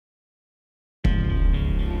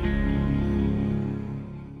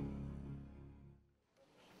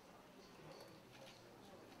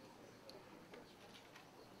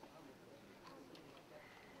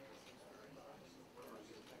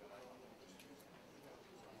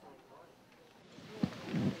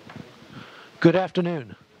Good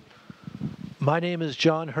afternoon. My name is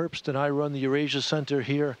John Herbst, and I run the Eurasia Center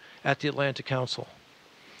here at the Atlantic Council.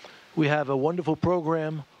 We have a wonderful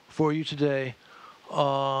program for you today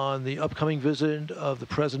on the upcoming visit of the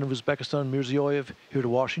President of Uzbekistan, Mirziyoyev, here to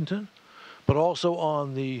Washington, but also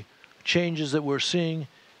on the changes that we're seeing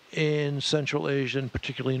in Central Asia, and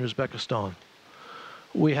particularly in Uzbekistan.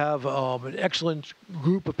 We have an excellent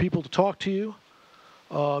group of people to talk to you.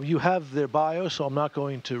 You have their bios, so I'm not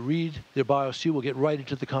going to read their bios to you. We'll get right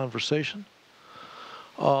into the conversation.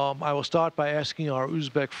 I will start by asking our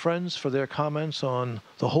Uzbek friends for their comments on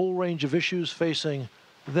the whole range of issues facing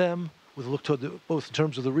them, with a look toward both in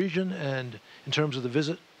terms of the region and in terms of the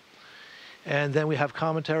visit. And then we have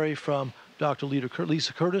commentary from Dr.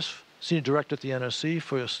 Lisa Curtis, Senior Director at the NSC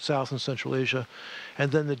for South and Central Asia,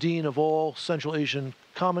 and then the Dean of all Central Asian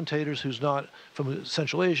commentators, who's not from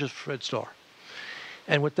Central Asia, Fred Starr.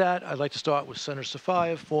 And with that, I'd like to start with Senator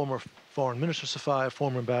Safoyev, former Foreign Minister Safoyev,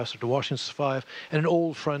 former Ambassador to Washington Safoyev, and an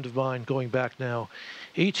old friend of mine going back now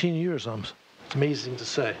 18 years, it's amazing to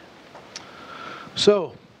say.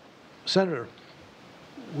 So, Senator,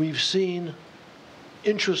 we've seen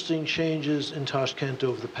interesting changes in Tashkent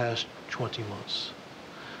over the past 20 months.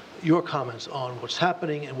 Your comments on what's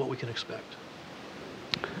happening and what we can expect.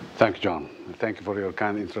 Thank you, John. Thank you for your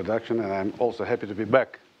kind introduction, and I'm also happy to be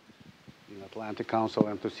back in Atlantic Council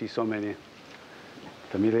and to see so many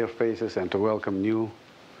familiar faces and to welcome new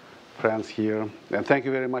friends here. And thank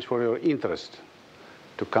you very much for your interest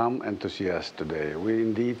to come and to see us today. We're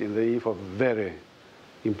indeed in the eve of a very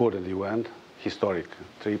important event, historic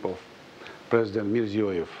trip of President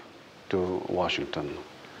Mirziyoyev to Washington.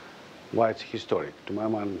 Why it's historic? To my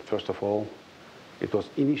mind, first of all, it was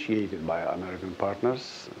initiated by American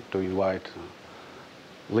partners to invite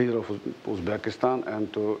leader of Uzbekistan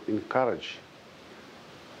and to encourage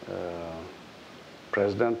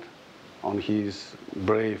President on his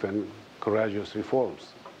brave and courageous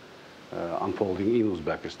reforms unfolding in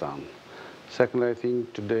Uzbekistan. Secondly, I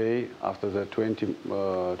think today, after the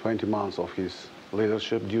 20 months of his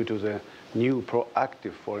leadership, due to the new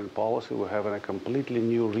proactive foreign policy, we have a completely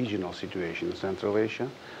new regional situation in Central Asia,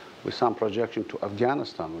 with some projection to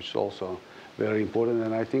Afghanistan, which is also very important.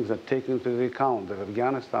 And I think that taking into account that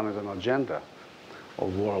Afghanistan is an agenda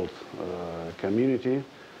of world community,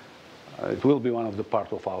 it will be one of the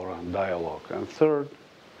part of our dialogue. And third,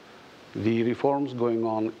 the reforms going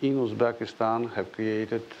on in Uzbekistan have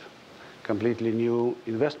created completely new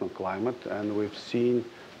investment climate, and we've seen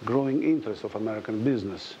growing interest of American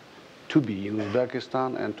business to be in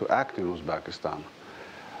Uzbekistan and to act in Uzbekistan.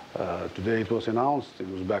 Today it was announced in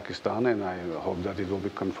Uzbekistan, and I hope that it will be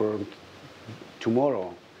confirmed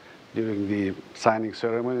tomorrow during the signing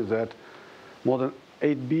ceremony, that more than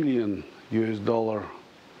 $8 billion US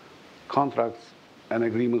contracts and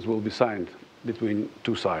agreements will be signed between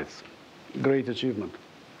two sides. Great achievement.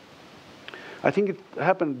 I think it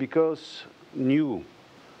happened because new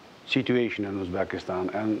situation in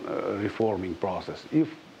Uzbekistan and reforming process. If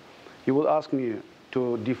you would ask me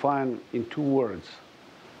to define in two words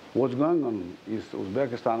what's going on in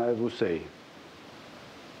Uzbekistan, I would say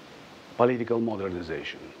political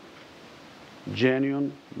modernization,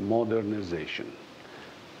 genuine modernization.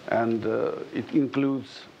 And it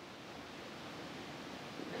includes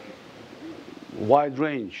wide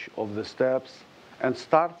range of the steps and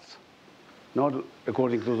starts not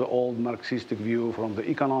according to the old Marxistic view from the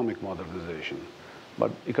economic modernization,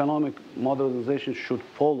 but economic modernization should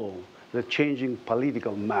follow the changing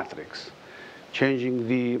political matrix, changing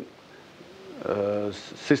the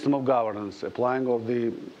system of governance, applying of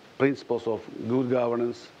the principles of good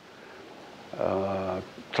governance,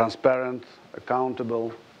 transparent,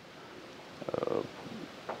 accountable,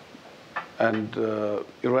 and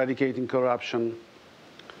eradicating corruption,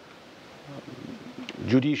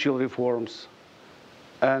 judicial reforms,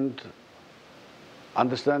 and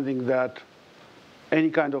understanding that any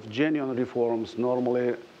kind of genuine reforms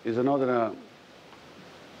normally is not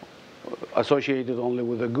associated only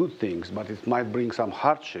with the good things, but it might bring some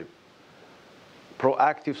hardship.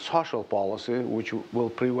 Proactive social policy, which will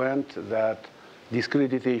prevent that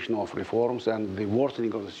discreditation of reforms and the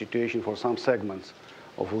worsening of the situation for some segments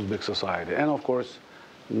of Uzbek society. And of course,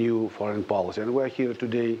 new foreign policy. And we're here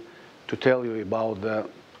today to tell you about the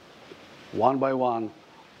one by one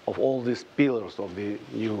of all these pillars of the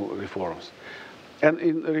new reforms. And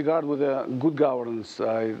in regard with the good governance,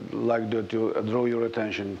 I'd like to draw your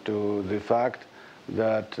attention to the fact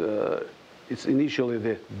that it's initially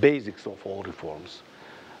the basics of all reforms.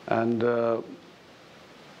 And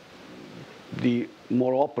the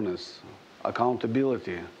more openness,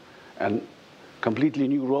 accountability, and completely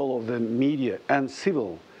new role of the media and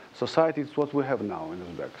civil society is what we have now in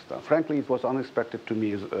Uzbekistan. Frankly, it was unexpected to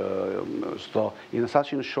me. So in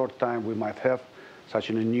such a short time, we might have such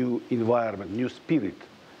a new environment, new spirit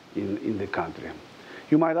in the country.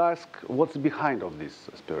 You might ask, what's behind of this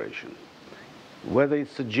aspiration? Whether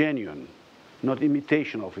it's a genuine, not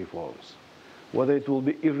imitation of reforms, whether it will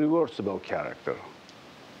be irreversible character,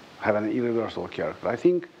 have an irreversible character. I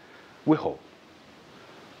think we hope.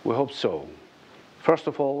 We hope so. First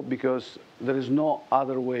of all, because there is no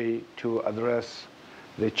other way to address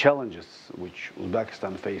the challenges which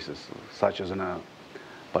Uzbekistan faces, such as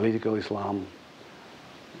political Islam,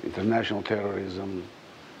 international terrorism,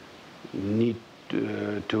 need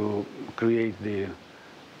to create the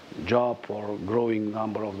job for growing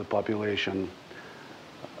number of the population,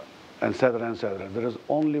 etc., etc. There is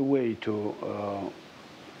only way to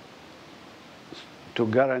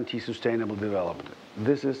guarantee sustainable development.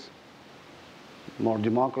 This is more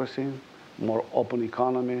democracy, more open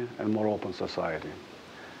economy, and more open society.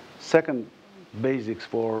 Second basics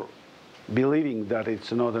for believing that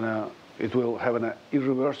it's not it will have an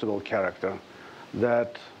irreversible character,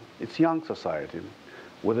 that it's young society,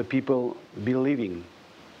 with the people believing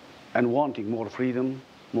and wanting more freedom,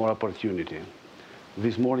 more opportunity.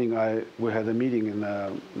 This morning we had a meeting in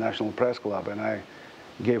the National Press Club, and I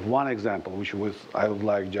gave one example, which I would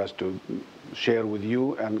like just to share with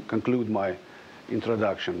you and conclude my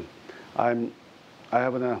introduction. I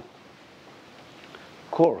have a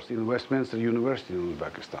course in Westminster University in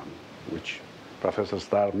Uzbekistan, which Professor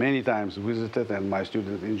Starr many times visited, and my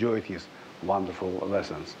students enjoyed his wonderful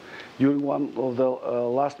lessons. During one of the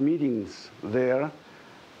last meetings there,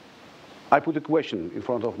 I put a question in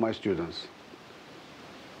front of my students.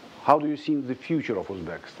 How do you see the future of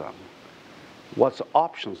Uzbekistan? What's the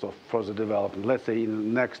options of further development, let's say in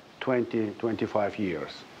the next 20, 25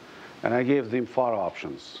 years? And I gave them 4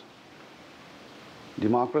 options: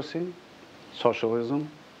 democracy, socialism,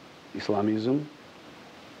 Islamism,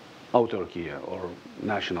 autarky or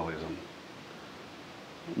nationalism.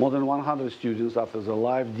 More than 100 students, after the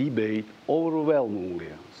live debate, overwhelmingly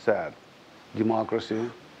said democracy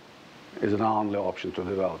is the only option to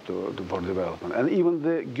develop, for development. And even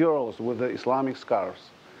the girls with the Islamic scarves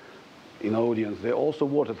in audience, they also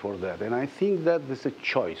voted for that. And I think that this is a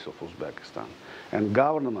choice of Uzbekistan. And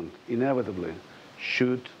government inevitably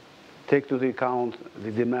should take to the account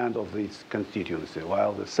the demand of its constituency,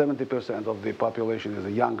 while the 70% of the population is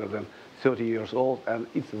younger than 30 years old, and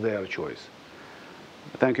it's their choice.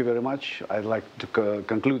 Thank you very much. I'd like to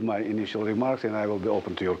conclude my initial remarks, and I will be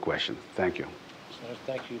open to your questions. Thank you.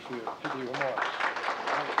 Thank you for your pithy remarks.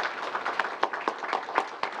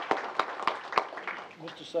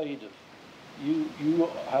 Mr. Saidov, you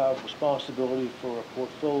have responsibility for a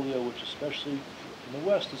portfolio which, especially in the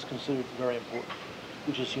West, is considered very important,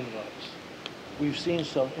 which is human rights. We've seen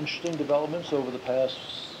some interesting developments over the past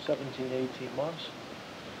 17, 18 months.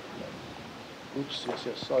 Oops,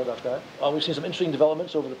 yes, sorry about that. We've seen some interesting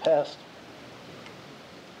developments over the past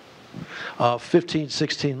 15,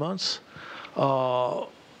 16 months.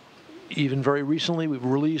 Even very recently, we've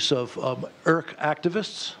release of Irk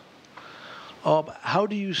activists. How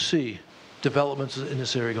do you see developments in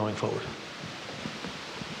this area going forward?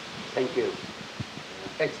 Thank you.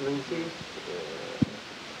 Excellencies,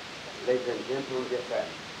 ladies and gentlemen, dear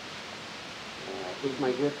friends. It's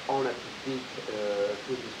my great honor to speak to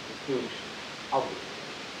this distinguished audience.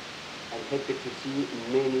 I'm happy to see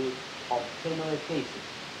many of familiar faces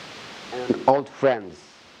and old friends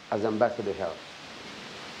as Ambassador Herbst.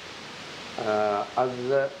 As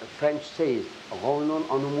the French says, revenons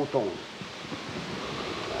à nos moutons.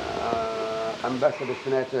 Ambassador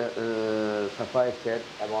Senator Safoyev said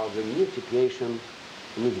about the new situation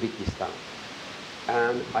in Uzbekistan.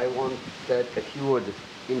 And I want to say a few words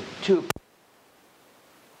in 2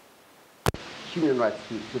 human rights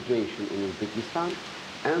situation in Uzbekistan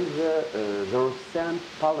and the recent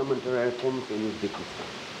parliamentary reforms in Uzbekistan.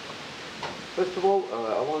 First of all,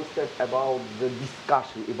 I want to say about the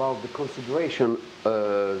discussion, about the consideration,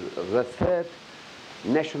 the third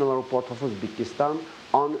national report of Uzbekistan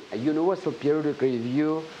on a universal periodic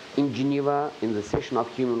review in Geneva in the session of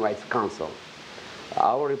Human Rights Council.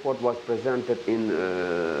 Our report was presented in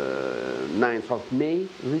 9th of May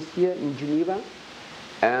this year in Geneva,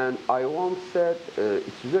 and I want to say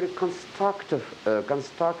it's a very constructive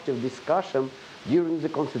discussion during the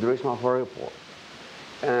consideration of our report.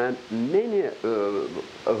 And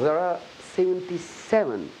there are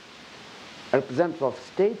 77 representatives of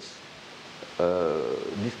states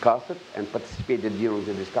discussed and participated during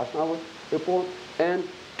the discussion of our report, and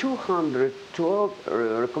 212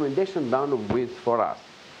 recommendations done for us.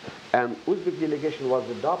 And Uzbek delegation was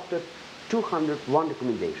adopted 201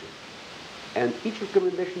 recommendations. And each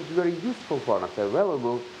recommendation is very useful for us,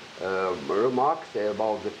 valuable remarks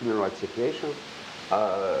about the human rights situation.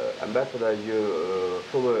 Ambassador, you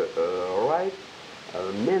fully right.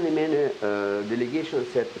 Many delegations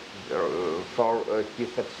said for his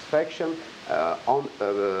satisfaction on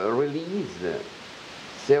release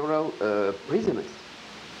several prisoners.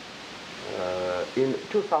 In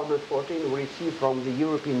 2014, we received from the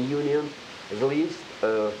European Union the list.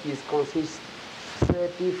 He consists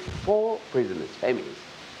 34 prisoners, families,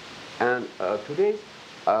 and today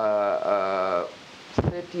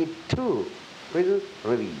 32 prisoners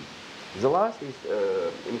released. The last is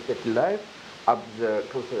Mr. Oliy, after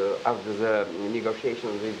the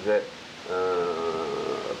negotiations with the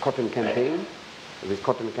cotton campaign. This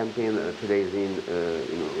cotton campaign today is in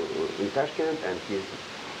Tashkent, and he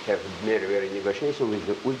has very negotiation with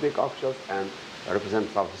the Uzbek officials and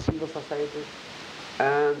representatives of the civil society.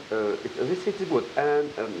 And this is good. And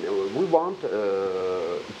we want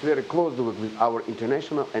it's very close with our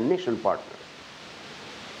international and national partners.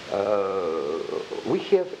 We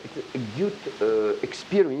have a good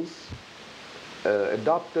experience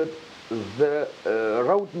adopted the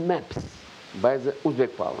road maps by the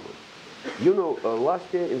Uzbek parliament. You know,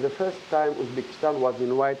 last year, in the first time, Uzbekistan was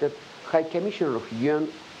invited High Commissioner of UN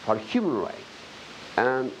for Human Rights.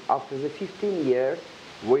 And after the 15 years,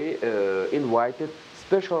 we invited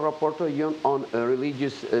Special Rapporteur UN on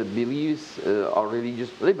religious beliefs or religious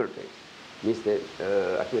liberties, Mr.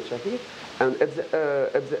 Akmal. And at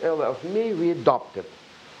the end of May, we adopted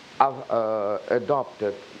a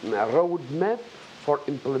roadmap for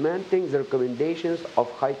implementing the recommendations of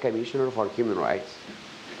High Commissioner for Human Rights.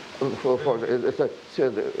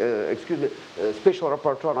 Special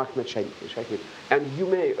Rapporteur Ahmed Shahid. And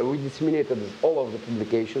we disseminated all of the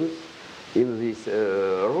publications in this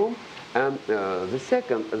room. And the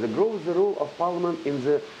second, the role of Parliament in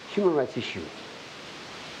the human rights issues.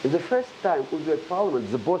 In the first time, Uzbek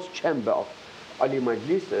Parliament, the both chamber of Oliy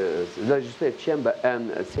Majlis, legislative chamber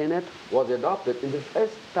and Senate, was adopted in the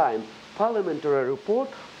first time parliamentary report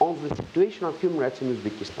on the situation of human rights in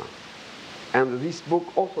Uzbekistan. And this book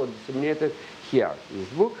also disseminated here. This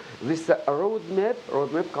book, this roadmap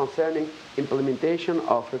concerning implementation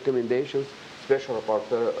of recommendations, special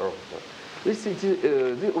rapporteur. We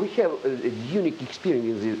have a unique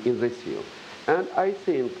experience in this field. And I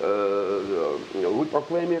think we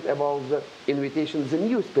proclaimed about the invitation, the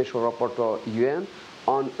new special rapporteur UN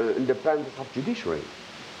on independence of judiciary.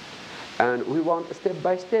 And we want step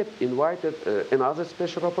by step invited another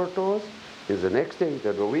special rapporteurs in the next stage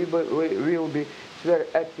that we will be very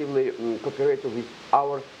actively cooperating with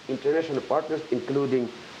our international partners, including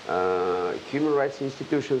human rights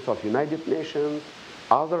institutions of United Nations,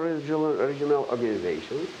 other regional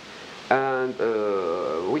organizations. And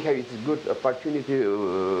we have a good opportunity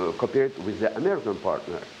to cooperate with the American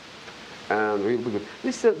partner. And we'll be good.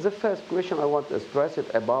 This is the first question I want to stress it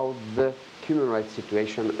about the human rights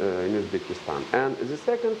situation in Uzbekistan. And the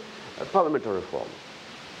second, parliamentary reform.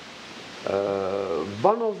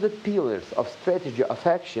 One of the pillars of strategy of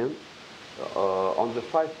action on the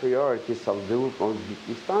 5 priorities of the work on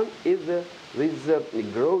Uzbekistan is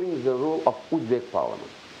growing the role of Uzbek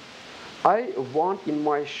parliament. I want, in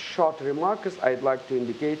my short remarks, I'd like to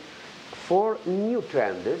indicate 4 new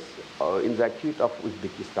trends in the activity of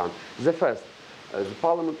Uzbekistan. The first, the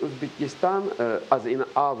Parliament of Uzbekistan, as in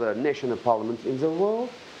other national parliaments in the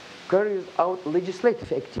world, carries out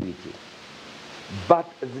legislative activity. But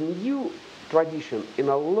the new tradition in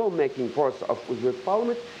a law-making process of Uzbek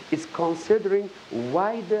parliament is considering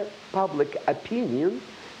wider public opinion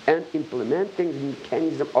and implementing the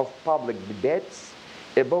mechanism of public debates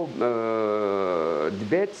about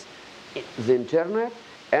debates, the internet,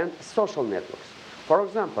 and social networks. For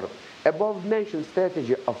example, above-mentioned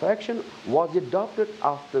strategy of action was adopted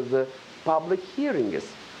after the public hearings,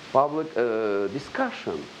 public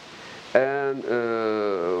discussion. And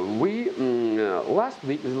last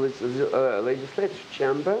week, the legislative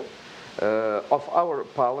chamber of our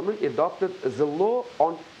parliament adopted the law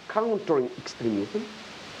on countering extremism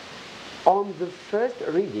on the first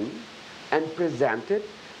reading and presented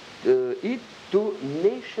it to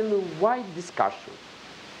nationwide discussion.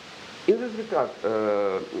 In this regard,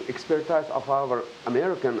 expertise of our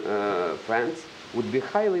American friends would be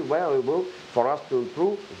highly valuable for us to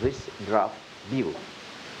improve this draft bill.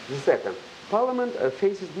 The second, Parliament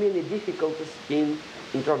faces many difficulties in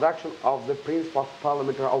introduction of the principle of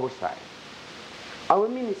parliamentary oversight. Our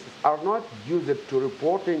ministers are not used to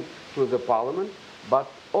reporting to the Parliament, but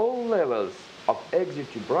all levels of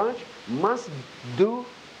executive branch must do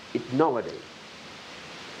it nowadays.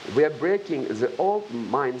 We are breaking the old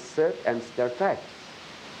mindset and stereotypes.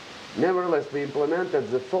 Nevertheless, we implemented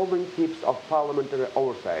the following tips of parliamentary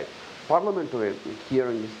oversight: parliamentary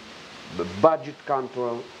hearings, budget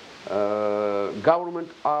control,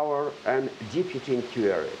 government hour, and deputy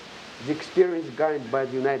inquiry. The experience gained by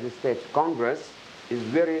the United States Congress is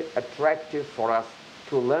very attractive for us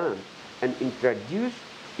to learn and introduce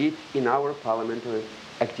it in our parliamentary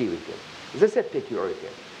activities. The third priority.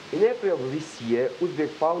 In April of this year,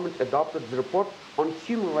 Uzbek Parliament adopted the report on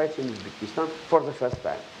human rights in Uzbekistan for the first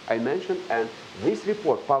time. I mentioned, and this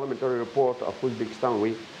report, parliamentary report of Uzbekistan,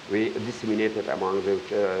 we disseminated among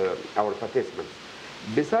our participants.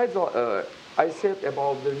 Besides, I said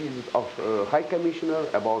about the visit of High Commissioner,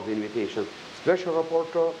 about the invitation Special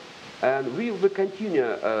Rapporteur, and we will continue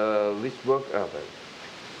this work further.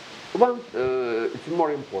 One, it's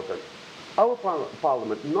more important. Our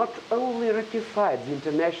parliament not only ratified the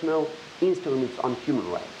international instruments on human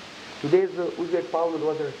rights. Today, the Uzbek parliament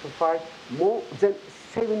was ratified more than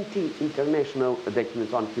 70 international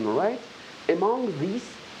documents on human rights. Among these,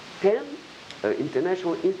 10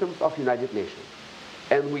 international instruments of United Nations.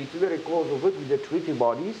 And we very closely work with the treaty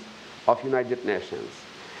bodies of United Nations.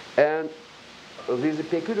 And this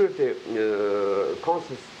peculiarity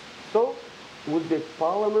consists so Uzbek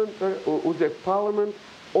parliament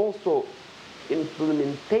also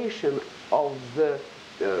implementation of the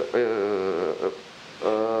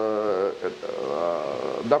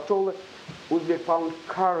Dr. Uzbek Parliament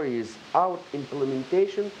carries out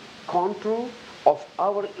implementation control of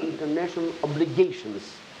our international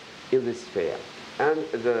obligations in this sphere. And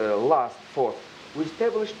the last, fourth, we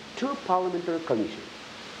established 2 parliamentary commissions.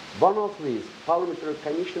 One of these, parliamentary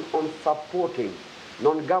commission on supporting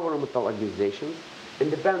non-governmental organizations,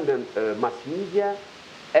 independent mass media,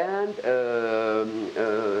 and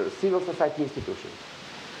civil society institutions.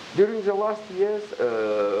 During the last years,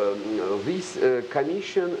 this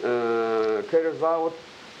commission carries out,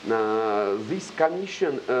 this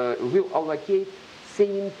commission will allocate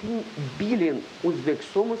 17 billion Uzbek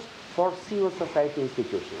somas for civil society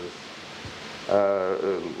institutions.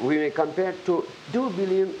 We may compare to 2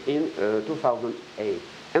 billion in 2008.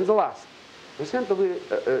 And the last, recently we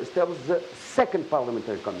established the second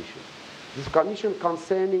parliamentary commission. This commission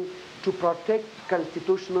concerning to protect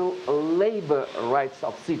constitutional labor rights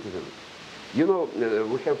of citizens. You know,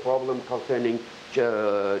 we have problem concerning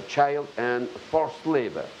child and forced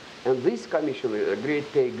labor. And this commission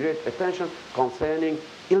pay great attention concerning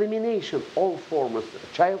elimination all forms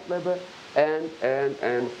of child labor and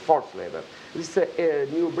forced labor. This is a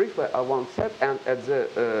new brief I once said, and at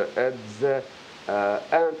the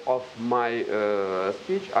end of my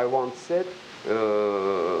speech, I once said,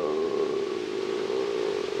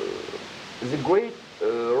 the great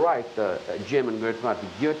writer, German great writer,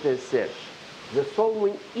 Goethe said, the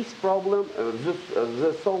solving each problem,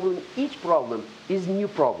 the solving each problem is new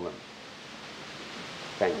problem.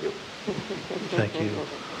 Thank you. Thank you.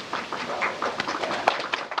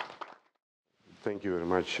 Thank you very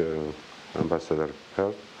much, Ambassador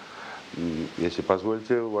Herbst. Если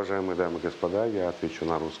позволите, уважаемые дамы и господа, я отвечу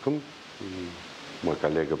на русском. Мой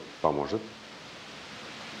коллега поможет.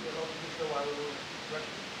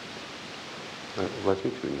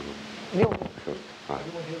 Возьмите минуту.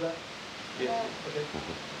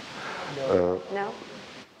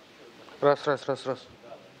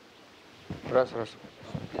 Раз.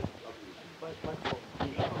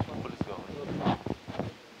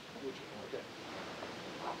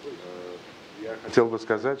 Я хотел бы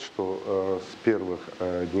сказать, что с первых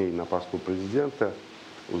дней на посту президента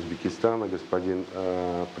Узбекистана господин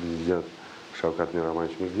президент Шавкат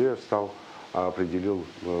Мироманович Мирзиёев определил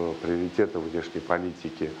приоритеты внешней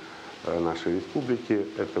политики нашей республики.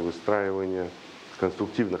 Это выстраивание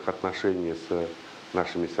конструктивных отношений с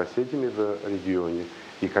нашими соседями в регионе.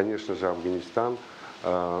 И, конечно же, Афганистан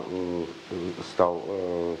стал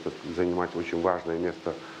занимать очень важное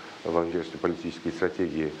место в внешнеполитической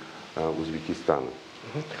стратегии Узбекистана.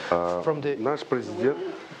 Наш президент...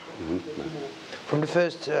 From the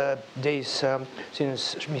first days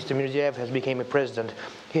since Mr. Mirziyoyev has become a president,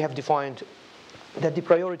 he have defined that the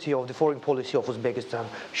priority of the foreign policy of Uzbekistan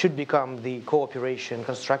should become the cooperation,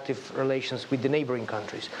 constructive relations with the neighboring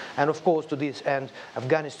countries. And of course, to this end,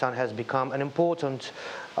 Afghanistan has become an important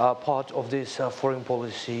part of this foreign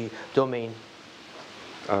policy domain.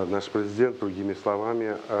 Наш президент, другими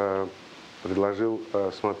словами, предложил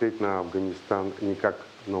смотреть на Афганистан не как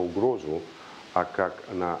на угрозу, а как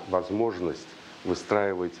на возможность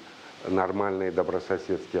выстраивать нормальные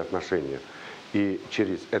добрососедские отношения. И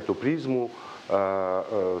через эту призму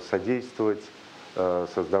содействовать,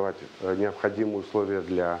 создавать необходимые условия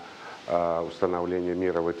для установления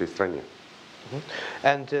мира в этой стране.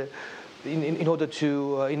 And in order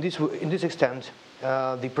to, in this extent,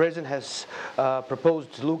 the President has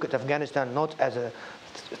proposed to look at Afghanistan not as a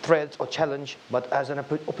threat or challenge, but as an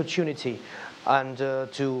opportunity, and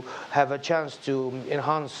to have a chance to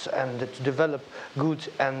enhance and to develop good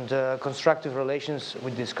and constructive relations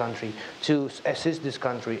with this country, to assist this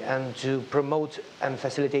country, and to promote and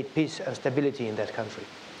facilitate peace and stability in that country.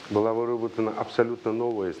 Была выработана абсолютно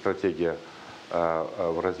новая стратегия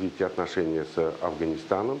в развитии отношений с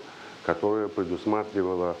Афганистаном, которая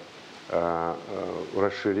предусматривала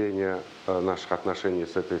расширение наших отношений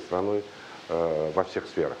с этой страной во всех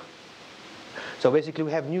сферах. So basically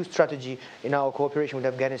we have new strategy in our cooperation with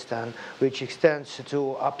Afghanistan, which extends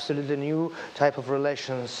to absolutely new type of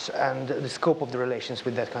relations and the scope of the relations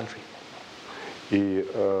with that country. И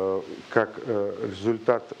как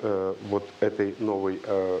результат вот этой новой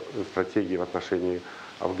стратегии в отношении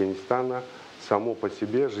Афганистана, само по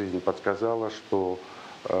себе жизнь подсказала, что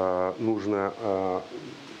нужно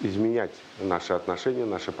изменять наши отношения,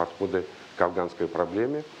 наши подходы к афганской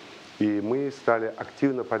проблеме. И мы стали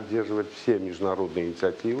активно поддерживать все международные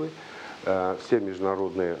инициативы, все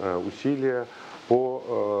международные усилия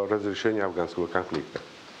по разрешению афганского конфликта.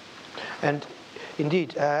 And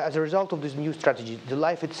indeed, as a result of this new strategy, the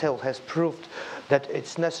life itself has proved that it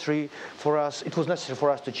was necessary for us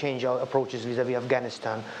to change our approaches vis-à-vis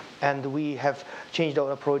Afghanistan. And we have changed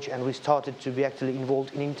our approach, and we started to be actively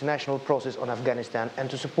involved in international process on Afghanistan and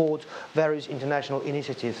to support various international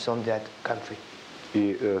initiatives on that country.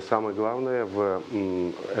 И самое главное, в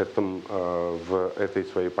этой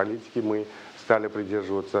своей политике мы стали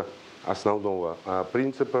придерживаться основного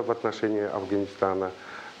принципа в отношении Афганистана.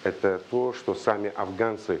 Это то, что сами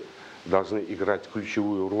афганцы должны играть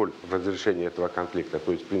ключевую роль в разрешении этого конфликта,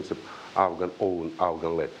 то есть принцип Afghan own,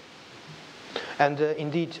 Afghan led. And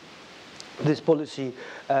indeed, this policy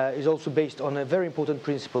is also based on a very important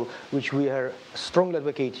principle which we are strongly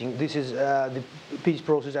advocating. This is the peace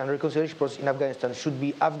process and reconciliation process in Afghanistan should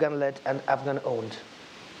be Afghan-led and Afghan-owned.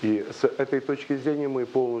 И с этой точки зрения мы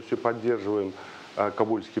полностью поддерживаем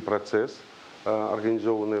Кабульский процесс,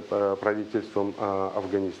 организованный правительством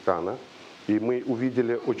Афганистана. И мы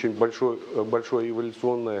увидели очень большое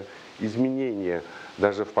эволюционное изменение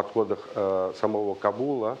даже в подходах самого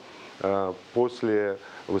Кабула после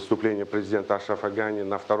выступления президента Ашрафа Гани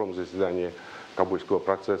на втором заседании Кабульского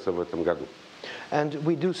процесса в этом году. And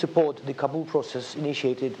we do support the Kabul process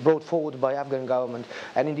brought forward by Afghan government,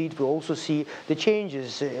 and indeed we also see the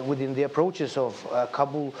changes within the approaches of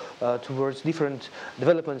Kabul towards different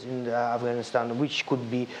developments in Afghanistan, which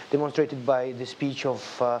could be demonstrated by the speech of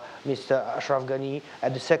Mr. Ashraf Ghani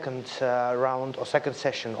at the second round or second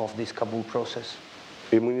session of this Kabul process.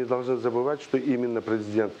 И мы не должны забывать, что именно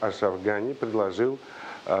президент Ашраф Гани предложил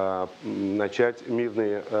начать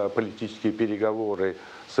мирные политические переговоры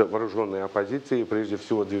с вооруженной оппозицией, прежде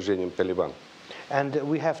всего движением «Талибан». And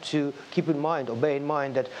we have to keep in mind, or bear in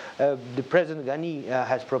mind, that the President Ghani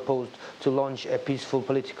has proposed to launch a peaceful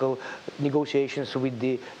political negotiations with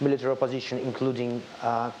the military opposition, including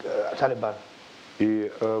Taliban.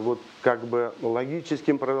 И вот как бы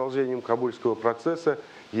логическим продолжением Кабульского процесса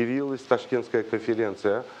явилась Ташкентская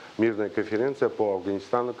конференция, мирная конференция по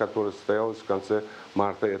Афганистану, которая состоялась в конце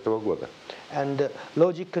марта этого года. And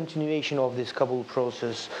logic continuation of this Kabul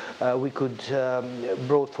process, we could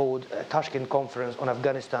brought forward a Tashkent conference on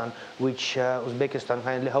Afghanistan, which Uzbekistan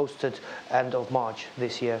finally hosted end of March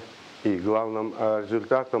this year. И главным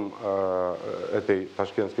результатом этой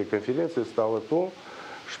Ташкентской конференции стало то,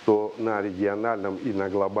 что на региональном и на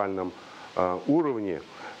глобальном уровне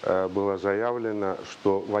было заявлено,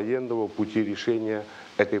 что военного пути решения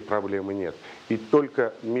этой проблемы нет. И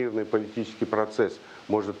только мирный политический процесс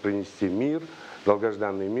может принести мир,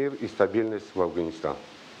 долгожданный мир и стабильность в Афганистан.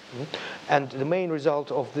 And the main result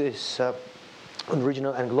of this on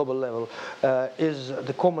regional and global level is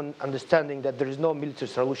the common understanding that there is no military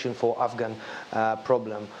solution for Afghan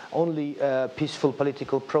problem. Only a peaceful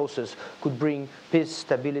political process could bring peace,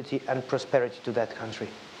 stability and prosperity to that country.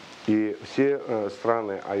 И все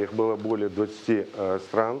страны, а их было более 20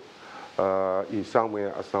 стран, и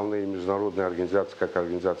самые основные международные организации, как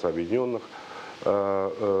Организация Объединенных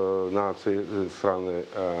Наций, страны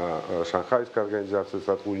Шанхайской организации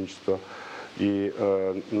сотрудничества. И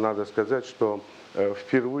надо сказать, что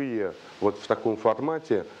впервые вот в таком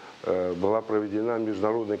формате была проведена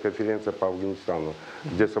международная конференция по Афганистану,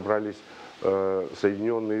 где собрались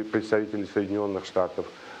представители Соединенных Штатов,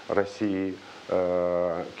 России,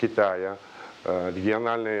 Китая,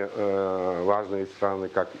 региональные важные страны,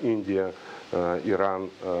 как Индия, Иран,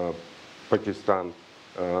 Пакистан,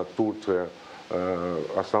 Турция,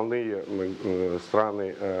 основные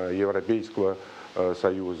страны Европейского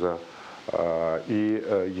Союза и,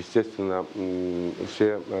 естественно,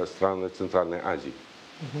 все страны Центральной Азии.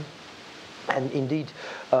 And indeed,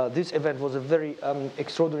 this event was a very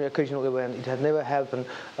extraordinary occasional event. It had never happened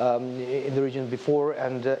in the region before,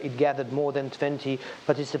 and it gathered more than 20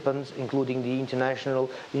 participants, including the international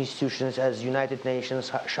institutions as United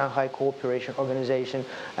Nations, Shanghai Cooperation Organization,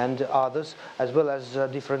 and others, as well as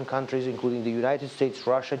different countries, including the United States,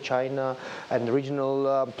 Russia, China, and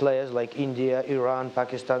regional players like India, Iran,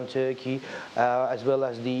 Pakistan, Turkey, as well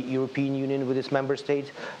as the European Union with its member states,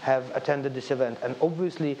 have attended this event. And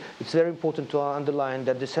obviously, it's very important to underline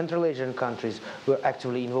that the Central Asian countries were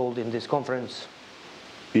actively involved in this conference.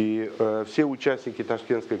 И все участники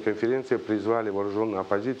Ташкентской конференции призвали вооруженную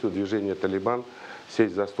оппозицию, движение «Талибан»,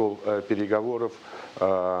 сесть за стол переговоров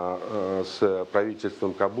с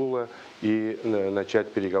правительством Кабула и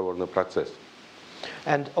начать переговорный процесс.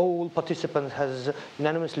 And all participants has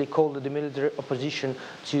unanimously called the military opposition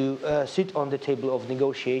to sit on the table of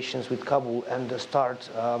negotiations with Kabul and start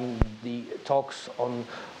the talks on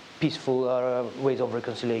peaceful ways of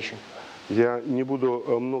reconciliation. Я не буду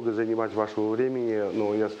много занимать вашего времени,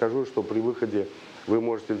 но я скажу, что при выходе вы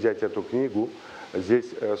можете взять эту книгу. Здесь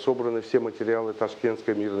собраны все материалы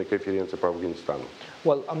Ташкентской мирной конференции по Афганистану.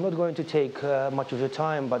 Well, I'm not going to take much of your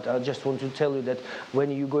time, but I just want to tell you that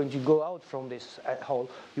when you're going to go out from this hall,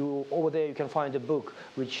 over there you can find a book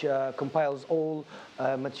which compiles all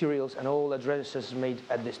materials and all addresses made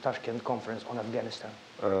at this Tashkent conference on Afghanistan.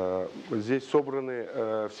 Здесь собраны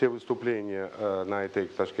все выступления на этой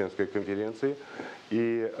Ташкентской конференции,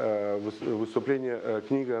 и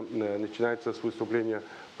книга начинается с выступления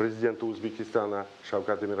президента Узбекистана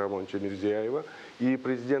Шавката Мирамоновича Мирзияева и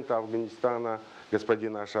президента Афганистана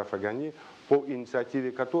господина Ашрафа Гани, по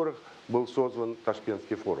инициативе которых был создан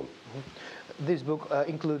Ташкентский форум. This book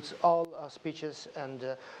includes all speeches, and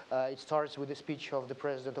it starts with the speech of the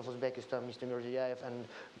president of Uzbekistan, Mr. Mirziyoyev, and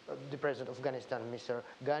the president of Afghanistan, Mr.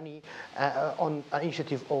 Ghani. On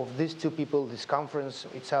initiative of these two people, this conference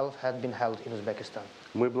itself had been held in Uzbekistan.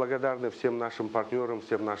 Мы благодарны всем нашим партнерам,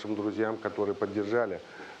 всем нашим друзьям, которые поддержали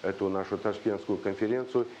эту нашу Ташкентскую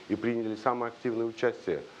конференцию и приняли самое активное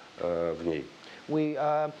участие в ней. We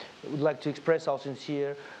would like to express our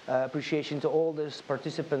sincere appreciation to all these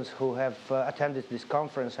participants who have attended this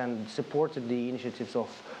conference and supported the initiatives of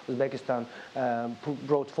Uzbekistan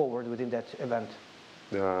brought forward within that event.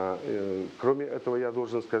 Кроме этого, я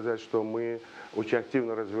должен сказать, что мы очень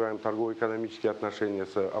активно развиваем торгово-экономические отношения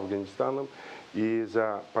с Афганистаном, и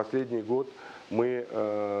за последний год мы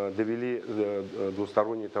довели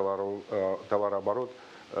двусторонний товарооборот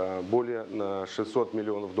более на $600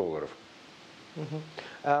 миллионов.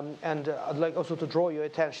 And I'd like also to draw your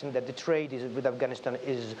attention that the trade with Afghanistan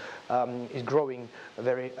is growing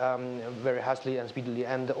very hastily and speedily.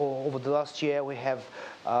 And over the last year, we have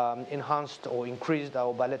enhanced or increased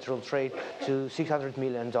our bilateral trade to $600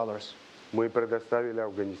 million. Мы предоставили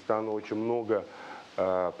Афганистану очень много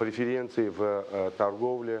преференций в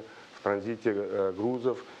торговле, в транзите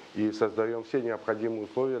грузов и создаем все необходимые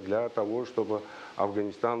условия для того, чтобы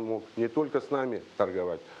Афганистан мог не только с нами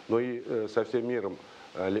торговать, но и со всем миром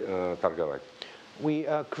торговать. We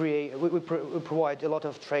provide a lot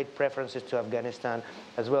of trade preferences to Afghanistan,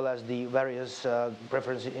 as well as the various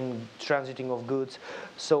preferences in transiting of goods.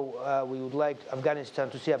 So we would like Afghanistan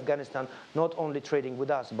to see Afghanistan not only trading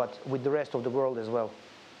with us, but with the rest of the world as well.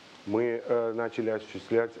 Мы начали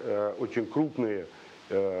осуществлять очень крупные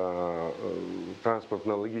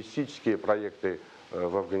транспортно-логистические проекты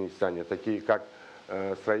в Афганистане, такие как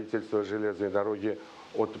строительство железной дороги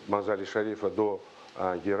от Мазари-Шарифа до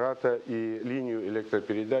Герата и линию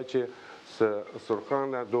электропередачи с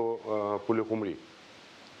Сурхана до Пулехумри.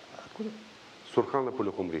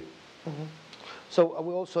 Сурхана-Пулехумри. So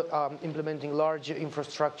we're also implementing large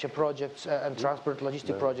infrastructure projects and transport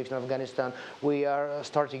logistic projects in Afghanistan. We are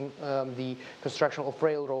starting the construction of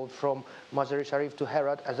railroad from Mazar-e-Sharif to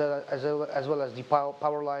Herat, as well as the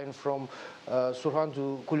power line from Surhan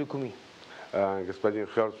to Kulikumi. Господин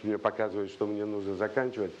Herbst мне показывает, что мне нужно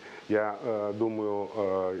заканчивать. Я думаю,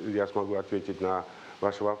 я смогу ответить на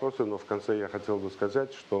ваши вопросы, но в конце я хотел бы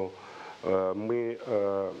сказать, что мы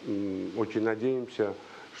очень надеемся,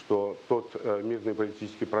 что тот мирный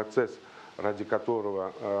политический процесс, ради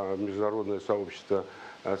которого международное сообщество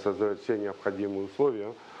создает все необходимые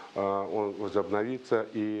условия, он возобновится,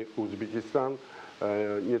 и Узбекистан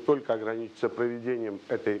не только ограничится проведением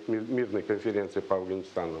этой мирной конференции по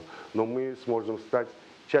Афганистану, но мы сможем стать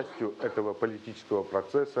частью этого политического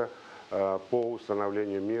процесса по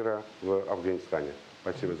установлению мира в Афганистане.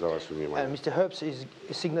 Спасибо за ваше внимание. And Mr. Herbst is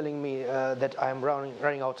signaling me that I'm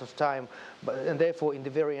running out of time, and therefore, in the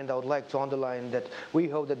very end, I would like to underline that we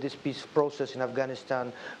hope that this peace process in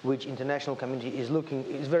Afghanistan, which international community is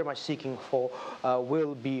very much seeking for,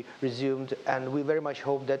 will be resumed, and we very much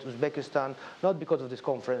hope that Uzbekistan, not because of this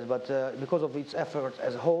conference, but because of its effort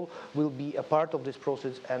as a whole, will be a part of this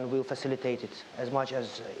process and will facilitate it as much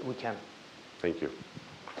as we can. Thank you.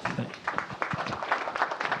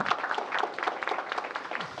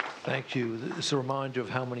 Thank you. It's a reminder of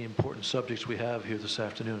how many important subjects we have here this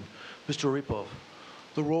afternoon. Mr. Aripov,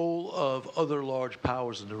 the role of other large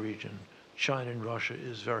powers in the region, China and Russia,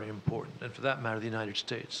 is very important, and for that matter, the United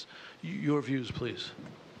States. Your views, please.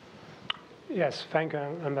 Yes, thank you,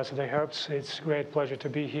 Ambassador Herbst. It's a great pleasure to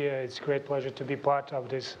be here. It's a great pleasure to be part of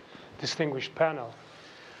this distinguished panel.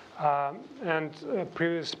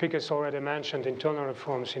 Previous speakers already mentioned internal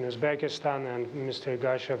reforms in Uzbekistan, and Mr.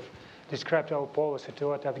 Irgashev described our policy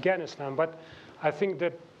toward Afghanistan, but I think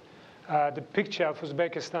that the picture of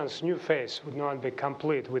Uzbekistan's new face would not be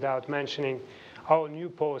complete without mentioning our new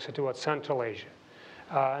policy towards Central Asia.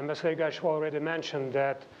 Ambassador Irgashev already mentioned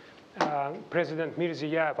that President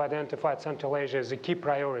Mirziyoyev identified Central Asia as a key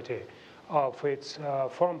priority of its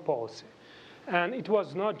foreign policy. And it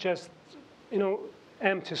was not just,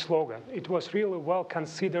 empty slogan. It was really well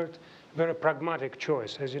considered, very pragmatic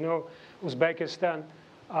choice. As you know, Uzbekistan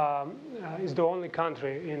is the only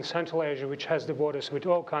country in Central Asia which has the borders with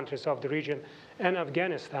all countries of the region and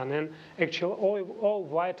Afghanistan. And actually all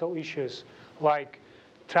vital issues like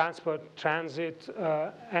transport, transit,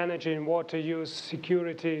 energy and water use,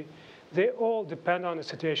 security, they all depend on the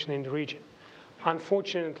situation in the region.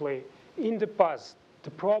 Unfortunately, in the past, the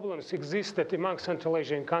problems existed among Central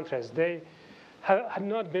Asian countries. They had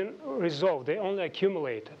not been resolved. They only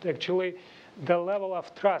accumulated. Actually, the level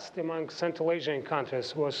of trust among Central Asian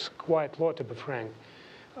countries was quite low, to be frank.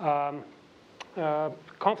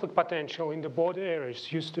 Conflict potential in the border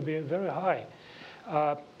areas used to be very high.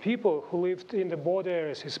 People who lived in the border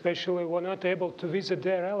areas especially were not able to visit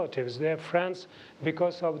their relatives, their friends,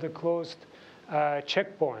 because of the closed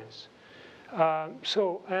checkpoints.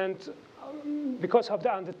 Because of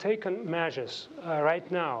the undertaken measures right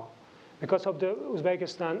now, because of the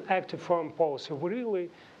Uzbekistan active foreign policy, we really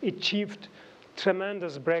achieved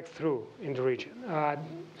tremendous breakthrough in the region.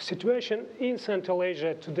 Situation in Central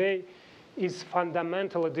Asia today is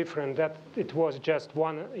fundamentally different than it was just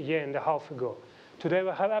 1.5 years ago. Today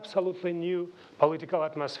we have absolutely new political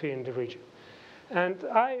atmosphere in the region. And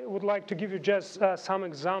I would like to give you just some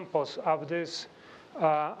examples of this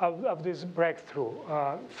breakthrough.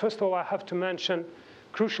 First of all, I have to mention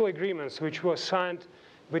crucial agreements which were signed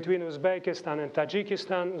between Uzbekistan and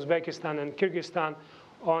Tajikistan, Uzbekistan and Kyrgyzstan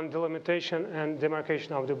on delimitation and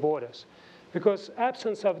demarcation of the borders. Because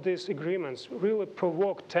absence of these agreements really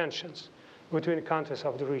provoked tensions between countries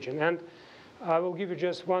of the region. And I will give you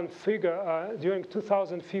just one figure. During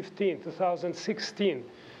 2015, 2016,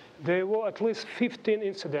 there were at least 15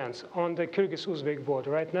 incidents on the Kyrgyz-Uzbek border.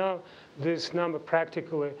 Right now, this number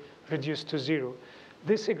practically reduced to 0.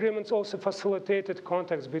 These agreements also facilitated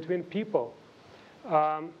contacts between people.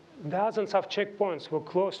 Dozens of checkpoints were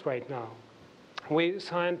closed right now. We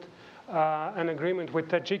signed an agreement with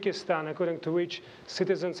Tajikistan, according to which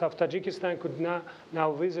citizens of Tajikistan could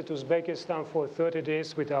now visit Uzbekistan for 30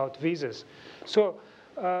 days without visas. So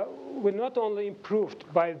we not only improved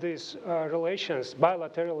by these relations,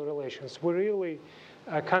 bilateral relations, we really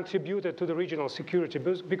contributed to the regional security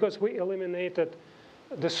because we eliminated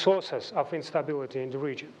the sources of instability in the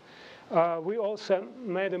region. We also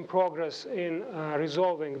made progress in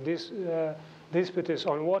resolving these disputes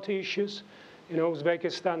on water issues.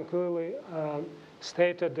 Uzbekistan clearly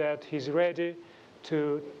stated that he's ready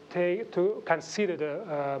to consider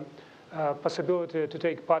the possibility to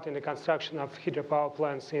take part in the construction of hydropower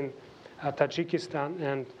plants in Tajikistan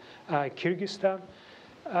and Kyrgyzstan.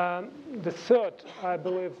 The third, I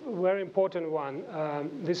believe, very important one,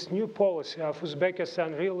 this new policy of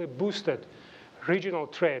Uzbekistan really boosted regional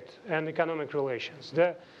trade and economic relations.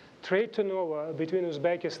 The trade turnover between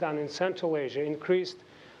Uzbekistan and Central Asia increased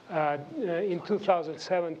in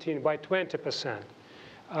 2017 by 20%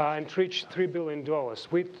 and reached $3 billion,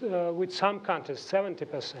 with some countries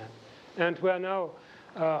 70%. And we are now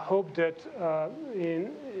hope that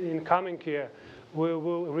in coming year we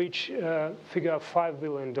will reach a figure of $5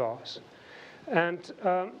 billion. And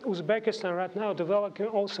Uzbekistan right now developing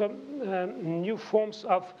also new forms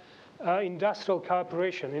of industrial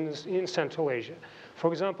cooperation in Central Asia.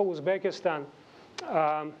 For example, Uzbekistan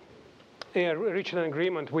reached an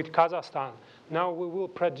agreement with Kazakhstan. Now we will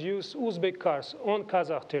produce Uzbek cars on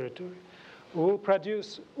Kazakh territory. will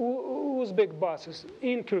produce Uzbek buses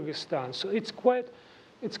in Kyrgyzstan. So it's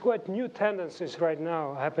quite new tendencies right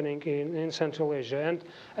now happening in Central Asia. And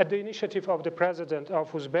at the initiative of the president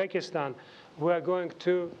of Uzbekistan, we are going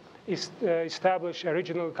to establish a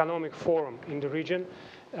regional economic forum in the region.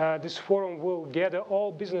 This forum will gather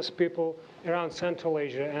all business people around Central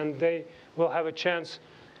Asia, and they will have a chance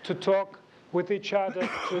to talk with each other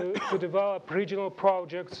to develop regional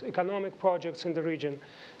projects, economic projects in the region.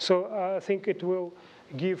 So I think it will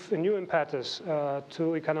give a new impetus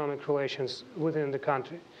to economic relations within the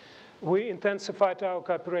country. We intensified our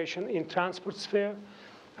cooperation in transport sphere.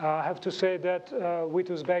 I have to say that with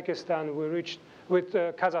Uzbekistan, with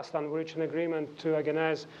Kazakhstan, we reached an agreement to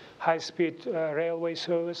organize high-speed railway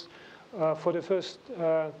service. For the first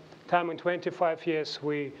time in 25 years,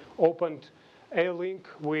 we opened a link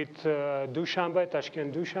with Dushanbe,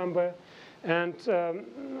 Tashkent-Dushanbe, and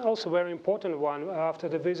also very important one, after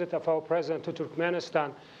the visit of our president to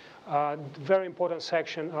Turkmenistan, very important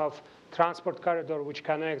section of transport corridor which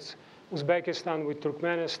connects Uzbekistan with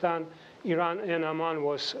Turkmenistan, Iran and Oman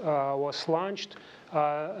was launched.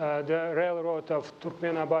 The railroad of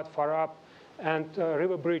Turkmenabad, Farab, and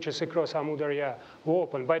river bridges across Amu Darya were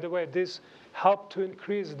opened. By the way, this helped to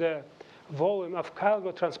increase the volume of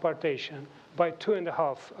cargo transportation by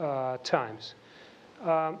 2.5 times.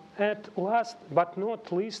 And last but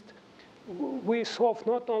not least, we solved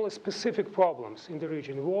not only specific problems in the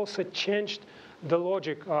region, we also changed the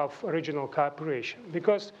logic of regional cooperation.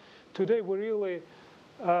 Because today we really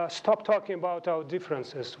stopped talking about our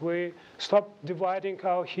differences. We stopped dividing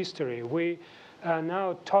our history. We are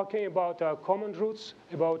now talking about our common roots,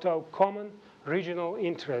 about our common regional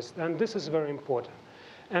interests, and this is very important.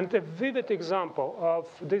 And a vivid example of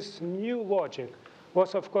this new logic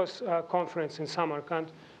was, of course, a conference in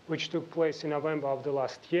Samarkand, which took place in November of the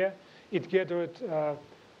last year. It gathered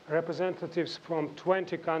representatives from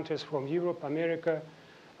 20 countries from Europe, America,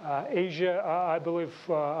 Asia. I believe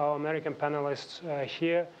our American panelists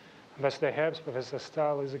here, Ambassador Herbst, Professor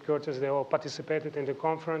Starr, Lizzie Curtis, they all participated in the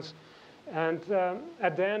conference. And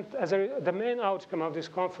at the end, the main outcome of this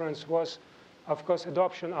conference was, of course,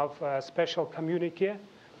 adoption of a special communique,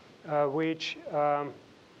 which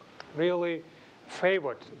really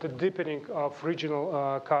favored the deepening of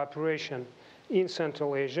regional cooperation in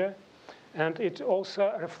Central Asia. And it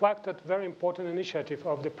also reflected very important initiative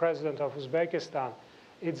of the president of Uzbekistan.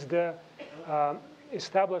 It's the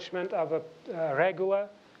establishment of a regular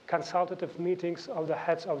consultative meetings of the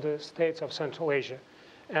heads of the states of Central Asia.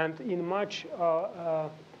 And in March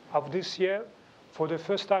of this year, for the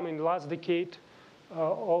first time in the last decade,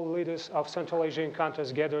 all leaders of Central Asian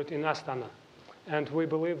countries gathered in Astana. And we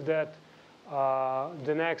believe that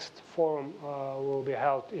the next forum will be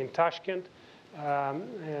held in Tashkent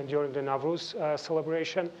during the Nowruz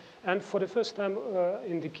celebration. And for the first time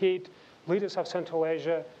in the decade, leaders of Central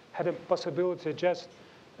Asia had a possibility just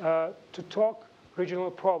to talk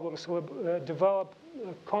regional problems, develop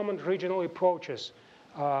common regional approaches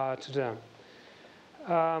to them.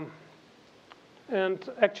 And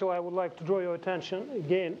actually, I would like to draw your attention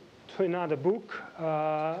again to another book.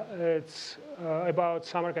 It's about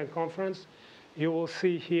Samarkand conference. You will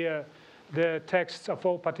see here the texts of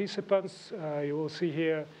all participants. You will see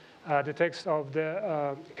here the text of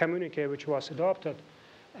the communique which was adopted.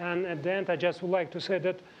 And at the end, I just would like to say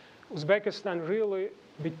that Uzbekistan really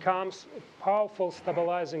becomes a powerful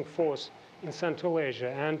stabilizing force in Central Asia.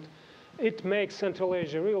 And it makes Central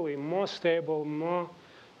Asia really more stable, more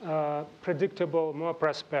predictable, more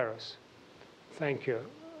prosperous. Thank you.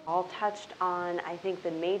 All touched on, I think,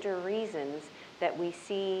 the major reasons that we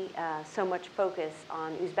see so much focus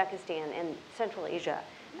on Uzbekistan and Central Asia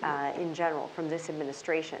in general from this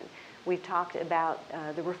administration. We've talked about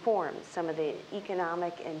the reforms, some of the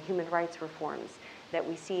economic and human rights reforms that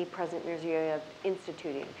we see President Mirziyoyev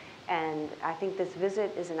instituting. And I think this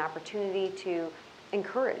visit is an opportunity to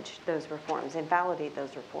encourage those reforms and validate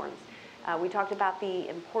those reforms. We talked about the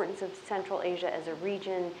importance of Central Asia as a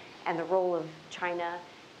region and the role of China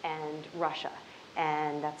and Russia.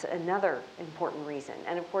 And that's another important reason.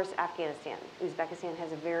 And of course, Afghanistan. Uzbekistan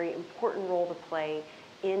has a very important role to play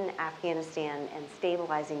in Afghanistan and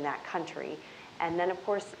stabilizing that country. And then of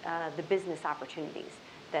course, the business opportunities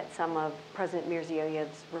that some of President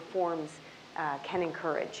Mirziyoyev's reforms can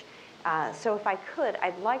encourage. So if I could,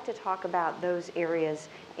 I'd like to talk about those areas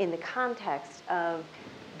in the context of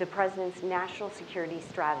the President's National Security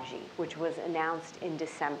Strategy, which was announced in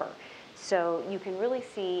December. So you can really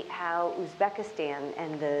see how Uzbekistan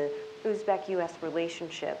and the Uzbek-US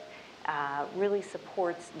relationship really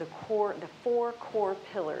supports the four core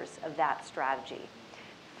pillars of that strategy.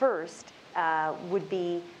 First would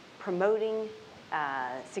be promoting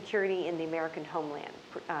security in the American homeland.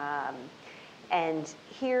 And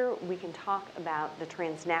here we can talk about the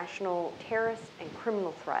transnational terrorist and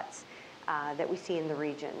criminal threats that we see in the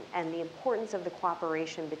region and the importance of the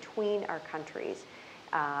cooperation between our countries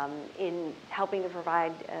in helping to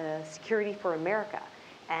provide security for America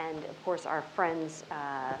and, of course, our friends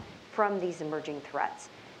from these emerging threats.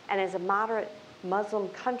 And as a moderate Muslim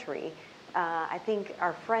country, I think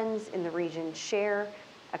our friends in the region share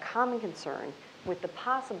a common concern with the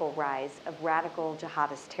possible rise of radical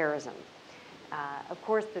jihadist terrorism. Of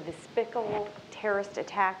course, the despicable terrorist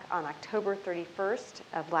attack on October 31st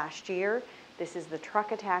of last year, this is the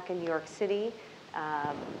truck attack in New York City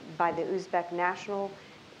by the Uzbek national,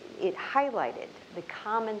 it highlighted the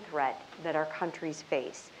common threat that our countries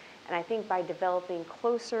face. And I think by developing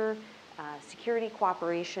closer security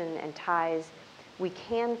cooperation and ties, we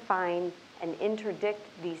can find and interdict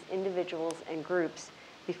these individuals and groups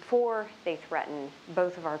before they threaten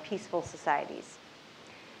both of our peaceful societies.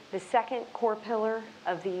 The second core pillar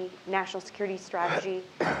of the national security strategy,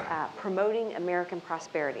 promoting American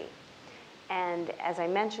prosperity. And as I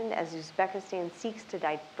mentioned, as Uzbekistan seeks to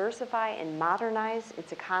diversify and modernize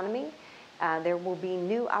its economy, there will be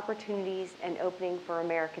new opportunities and opening for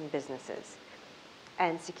American businesses.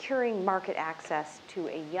 And securing market access to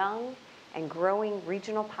a young and growing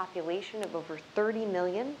regional population of over 30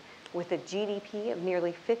 million with a GDP of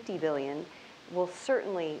nearly 50 billion will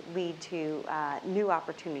certainly lead to new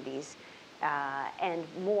opportunities and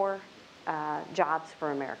more jobs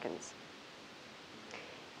for Americans.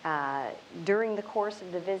 During the course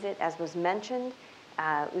of the visit, as was mentioned,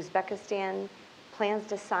 Uzbekistan plans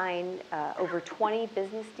to sign over 20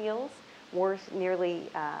 business deals worth nearly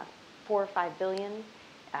 4 or 5 billion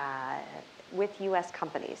with U.S.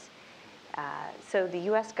 companies. So the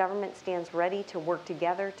U.S. government stands ready to work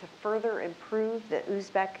together to further improve the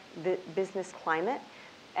Uzbek business climate,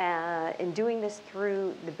 in doing this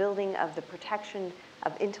through the building of the protection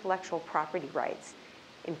of intellectual property rights,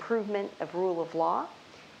 improvement of rule of law,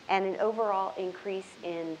 and an overall increase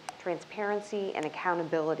in transparency and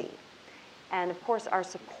accountability. And of course, our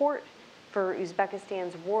support for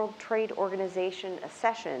Uzbekistan's World Trade Organization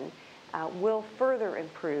accession will further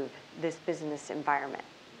improve this business environment.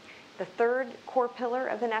 The third core pillar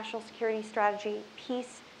of the national security strategy,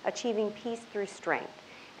 achieving peace through strength.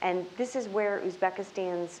 And this is where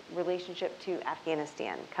Uzbekistan's relationship to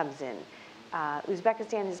Afghanistan comes in.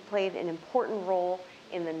 Uzbekistan has played an important role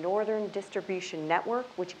in the Northern Distribution Network,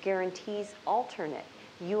 which guarantees alternate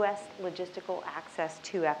U.S. logistical access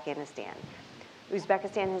to Afghanistan.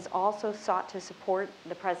 Uzbekistan has also sought to support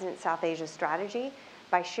the President's South Asia strategy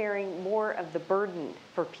by sharing more of the burden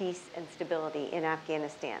for peace and stability in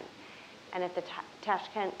Afghanistan. And at the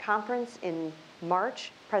Tashkent conference in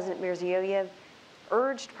March, President Mirziyoyev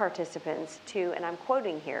urged participants to, and I'm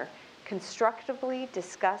quoting here, constructively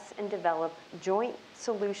discuss and develop joint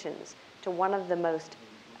solutions to one of the most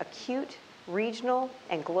acute regional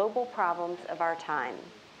and global problems of our time.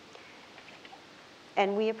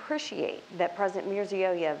 And we appreciate that President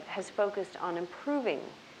Mirziyoyev has focused on improving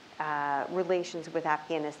relations with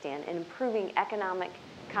Afghanistan and improving economic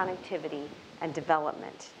connectivity and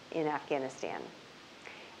development in Afghanistan.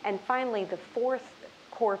 And finally, the fourth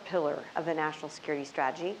core pillar of the national security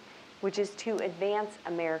strategy, which is to advance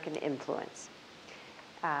American influence.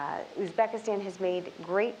 Uzbekistan has made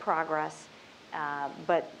great progress,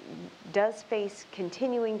 but does face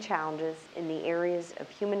continuing challenges in the areas of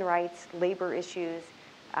human rights, labor issues,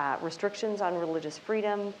 restrictions on religious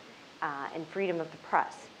freedom, and freedom of the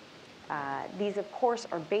press. These, of course,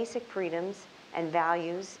 are basic freedoms and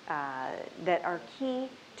values that are key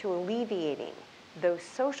to alleviating those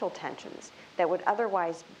social tensions that would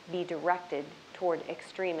otherwise be directed toward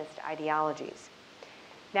extremist ideologies.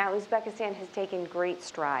 Now, Uzbekistan has taken great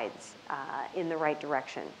strides in the right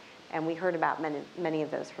direction, and we heard about many of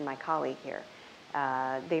those from my colleague here.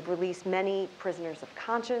 They've released many prisoners of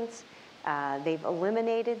conscience. They've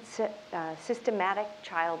eliminated systematic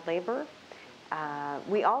child labor.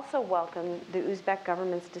 We also welcome the Uzbek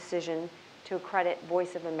government's decision to accredit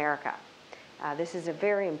Voice of America. This is a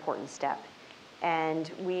very important step,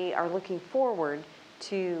 and we are looking forward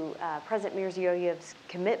to President Mirziyoyev's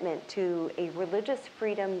commitment to a religious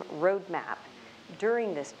freedom roadmap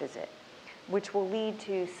during this visit, which will lead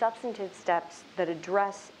to substantive steps that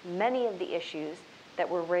address many of the issues that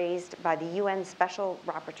were raised by the UN Special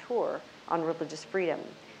Rapporteur on religious freedom.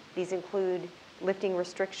 These include lifting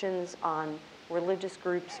restrictions on religious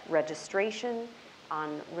groups' registration,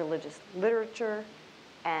 on religious literature,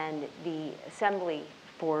 and the assembly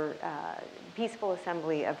for peaceful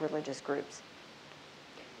assembly of religious groups.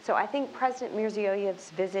 So So I think President Mirziyoyev's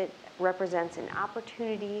visit represents an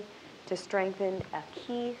opportunity to strengthen a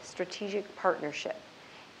key strategic partnership.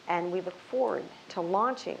 And we look forward to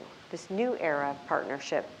launching this new era of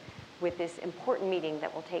partnership with this important meeting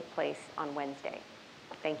that will take place on Wednesday.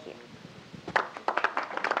 Thank you.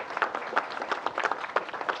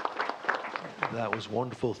 That was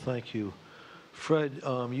wonderful. Thank you. Fred,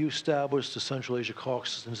 you established the Central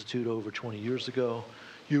Asia-Caucasus Institute over 20 years ago.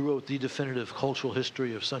 You wrote The Definitive Cultural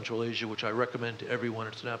History of Central Asia, which I recommend to everyone.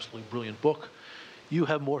 It's an absolutely brilliant book. You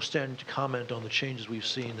have more standing to comment on the changes we've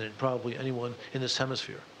seen than probably anyone in this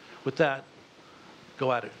hemisphere. With that,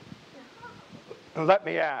 go at it. Let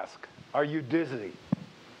me ask, are you dizzy?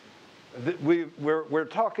 We're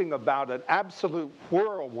talking about an absolute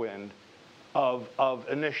whirlwind of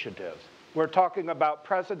initiatives. We're talking about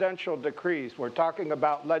presidential decrees. We're talking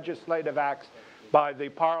about legislative acts by the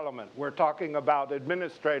parliament. We're talking about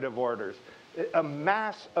administrative orders. A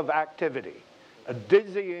mass of activity, a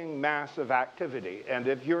dizzying mass of activity. And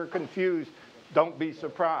if you're confused, don't be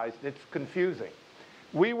surprised. It's confusing.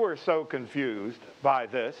 We were so confused by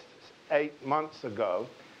this 8 months ago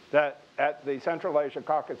that at the Central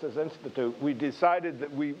Asia-Caucasus Institute, we decided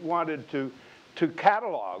that we wanted to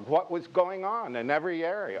catalog what was going on in every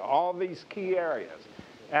area, all these key areas.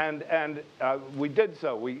 And we did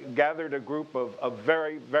so. We gathered a group of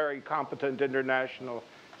very, very competent international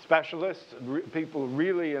specialists, people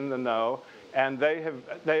really in the know, and they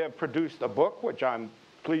have produced a book, which I'm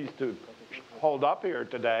pleased to hold up here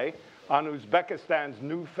today, on Uzbekistan's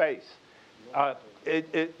new face.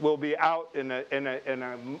 It will be out in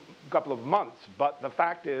a couple of months, but the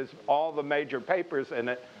fact is all the major papers in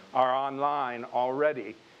it are online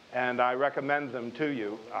already, and I recommend them to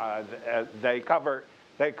you. They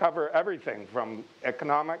cover everything from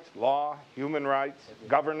economics, law, human rights,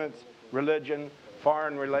 governance, religion,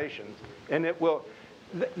 foreign relations, and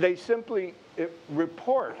they simply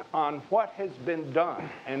report on what has been done,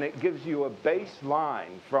 and it gives you a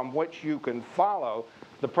baseline from which you can follow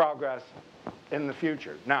the progress in the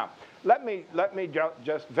future. Now, let me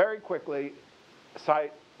just very quickly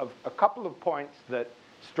cite a couple of points that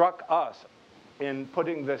struck us in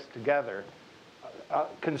putting this together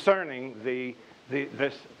concerning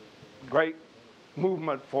this great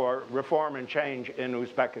movement for reform and change in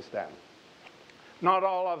Uzbekistan. Not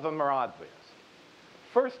all of them are obvious.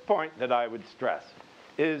 First point that I would stress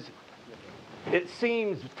is it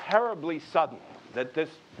seems terribly sudden that this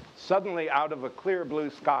suddenly out of a clear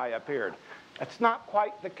blue sky appeared. That's not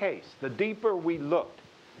quite the case. The deeper we looked,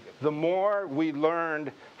 the more we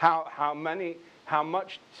learned how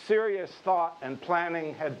much serious thought and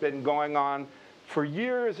planning had been going on for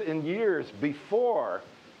years and years before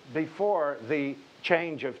the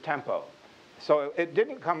change of tempo. So it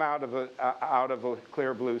didn't come out of a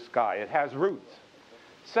clear blue sky. It has roots.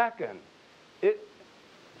 Second,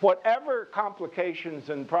 whatever complications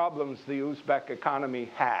and problems the Uzbek economy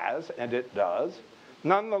has, and it does,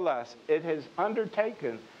 nonetheless, the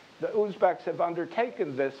Uzbeks have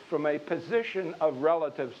undertaken this from a position of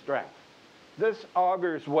relative strength. This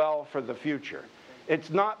augurs well for the future.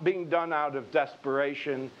 It's not being done out of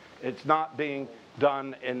desperation. It's not being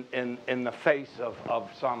done in the face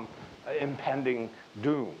of some impending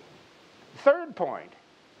doom. Third point,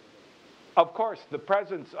 of course, the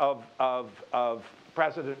presence of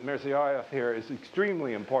President Mirziyoyev here is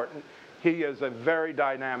extremely important. He is a very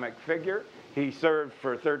dynamic figure. He served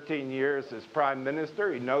for 13 years as prime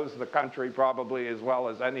minister. He knows the country probably as well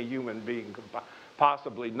as any human being could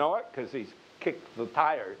possibly know it, because he's kicked the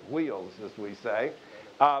wheels, as we say.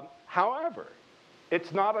 However,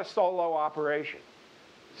 it's not a solo operation.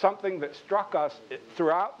 Something that struck us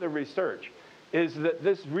throughout the research is that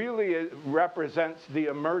this really represents the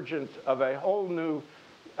emergence of a whole new,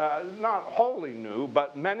 not wholly new,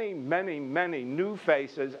 but many, many, many new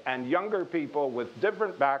faces and younger people with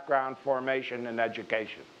different background, formation, and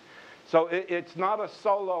education. So it's not a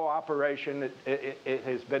solo operation. It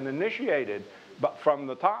has been initiated but from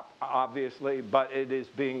the top, obviously, but it is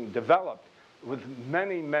being developed with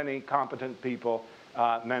many, many competent people,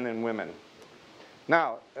 men and women.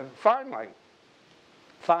 Now, finally,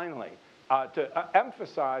 to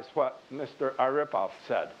emphasize what Mr. Aripov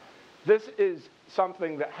said, this is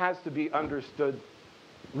something that has to be understood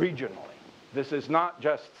regionally. This is not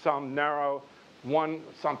just some narrow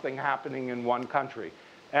something happening in one country.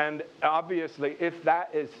 And obviously, if that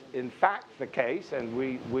is in fact the case, and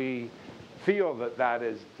we feel that that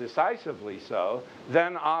is decisively so,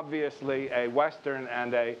 then obviously a Western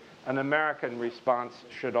and an American response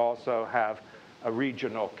should also have a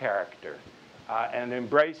regional character. and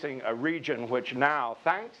embracing a region which now,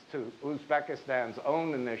 thanks to Uzbekistan's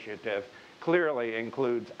own initiative, clearly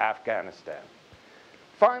includes Afghanistan.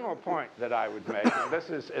 Final point that I would make, and this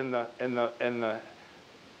is in the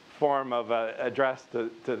form of an address to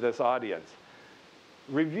this audience.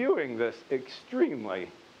 Reviewing this extremely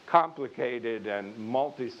complicated and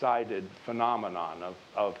multi-sided phenomenon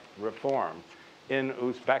of reform in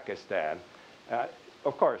Uzbekistan,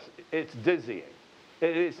 of course, it's dizzying.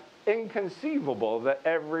 It is inconceivable that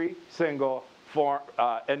every single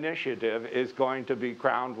initiative is going to be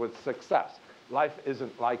crowned with success. Life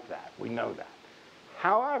isn't like that. We know that.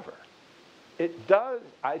 However, it does,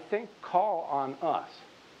 I think, call on us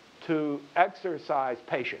to exercise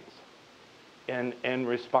patience in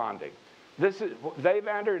responding. They've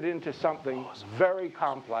entered into something very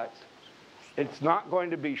complex. It's not going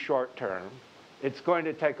to be short term. It's going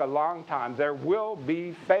to take a long time. There will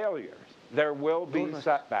be failures. There will be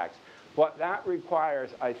setbacks. What that requires,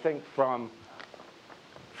 I think, from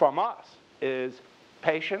us is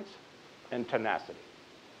patience and tenacity.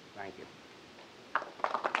 Thank you.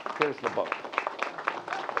 Here's the book.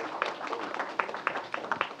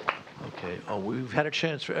 Okay, we've had a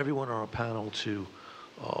chance for everyone on our panel to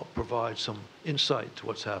provide some insight to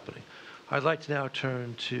what's happening. I'd like to now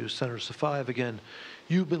turn to Senator Safoyev again.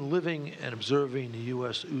 You've been living and observing the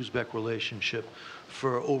US-Uzbek relationship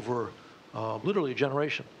for over literally a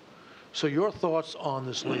generation. So your thoughts on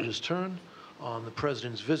this latest turn, on the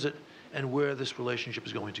president's visit, and where this relationship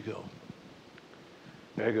is going to go?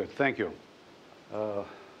 Very good, thank you.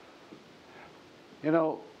 You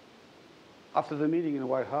know, after the meeting in the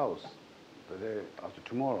White House, the day after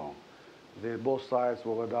tomorrow, both sides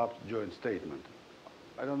will adopt a joint statement.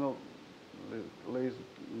 I don't know, ladies,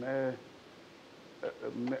 may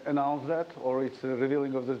announce that, or it's a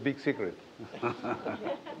revealing of this big secret?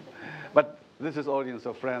 But this is audience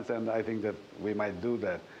of friends, and I think that we might do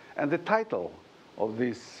that. And the title of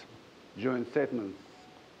this joint statement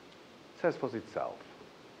says for itself.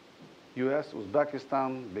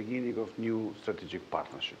 US-Uzbekistan, beginning of new strategic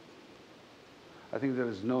partnership. I think there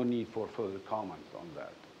is no need for further comments on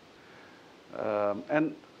that.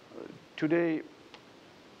 And today,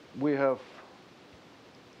 we have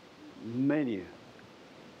many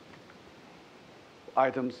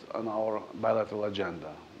items on our bilateral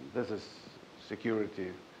agenda. This is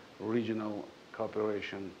security, regional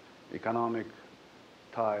cooperation, economic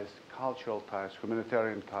ties, cultural ties,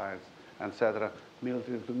 humanitarian ties, etc.,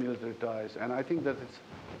 military to military ties, and I think that it's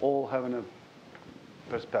all having a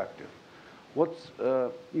perspective. What's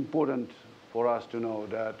important for us to know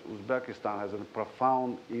that Uzbekistan has a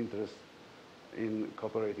profound interest in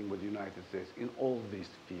cooperating with the United States in all these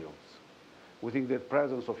fields. We think that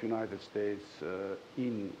presence of United States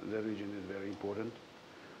in the region is very important.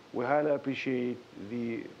 We highly appreciate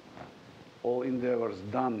all endeavors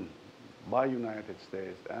done by United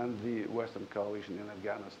States and the Western coalition in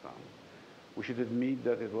Afghanistan. We should admit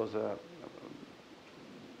that it was a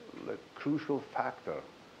crucial factor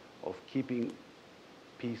of keeping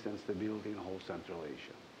peace and stability in whole Central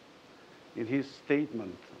Asia. In his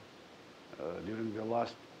statement during the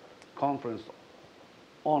last conference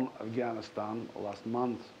on Afghanistan last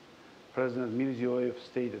month, President Mirziyoyev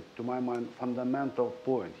stated, to my mind, fundamental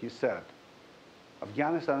point. He said,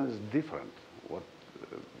 Afghanistan is different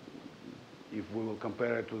if we will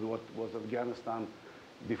compare it to what was Afghanistan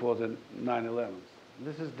before the 9/11.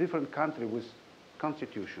 This is a different country with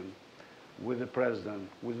constitution, with a president,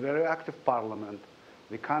 with very active parliament,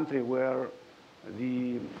 the country where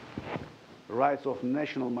the rights of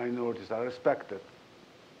national minorities are respected.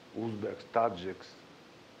 Uzbeks, Tajiks,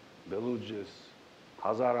 Belujis,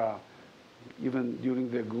 Hazara, even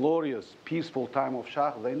during the glorious, peaceful time of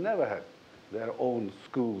Shah, they never had their own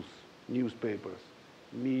schools, newspapers,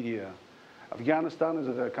 media. Afghanistan is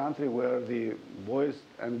a country where the boys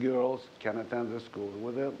and girls can attend the school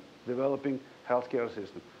with a developing healthcare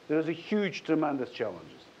system. There is a huge, tremendous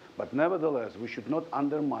challenges. But nevertheless, we should not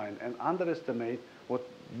undermine and underestimate what's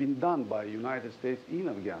been done by the United States in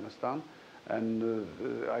Afghanistan. And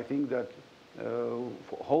I think that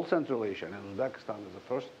whole Central Asia and Uzbekistan is the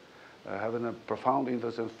first having a profound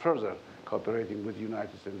interest in further cooperating with the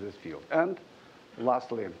United States in this field. And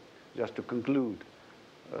lastly, just to conclude,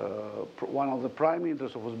 one of the prime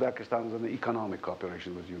interests of Uzbekistan is an economic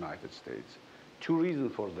cooperation with the United States. Two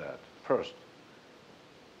reasons for that. First,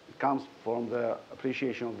 it comes from the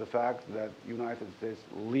appreciation of the fact that the United States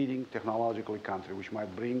leading technologically country, which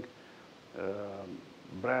might bring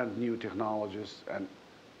brand new technologies and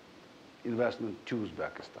investment to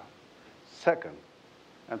Uzbekistan. Second,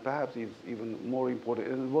 and perhaps it's even more important,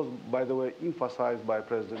 and it was, by the way, emphasized by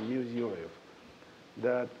President Mirziyoyev,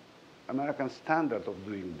 that American standard of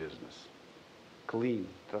doing business. Clean,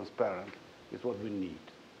 transparent is what we need.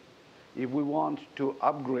 If we want to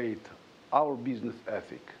upgrade our business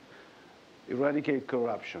ethic, eradicate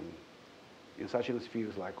corruption in such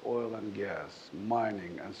spheres like oil and gas,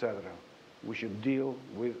 mining, etc., we should deal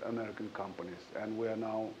with American companies. And we are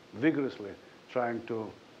now vigorously trying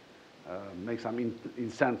to make some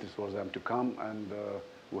incentives for them to come. And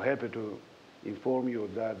we're happy to inform you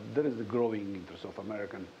that there is a growing interest of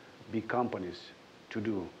American big companies to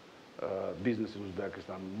do business in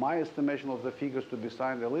Uzbekistan. My estimation of the figures to be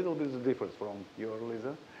signed a little bit is different from your,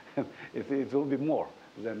 Lisa. It will be more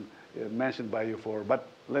than mentioned by you for, but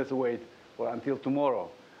let's wait for until tomorrow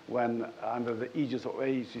when under the aegis of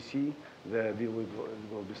AECC the deal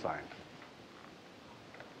will be signed.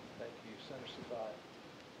 Thank you, Senator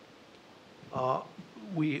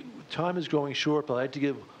Safoyev. Time is going short, but I'd like to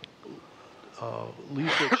give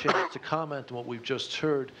Lisa a chance to comment on what we've just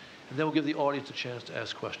heard, and then we'll give the audience a chance to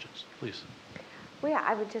ask questions. Please. Well, yeah,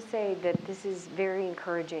 I would just say that this is very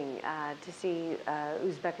encouraging to see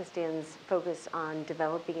Uzbekistan's focus on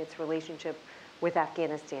developing its relationship with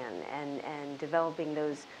Afghanistan and developing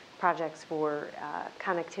those projects for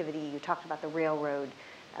connectivity. You talked about the railroad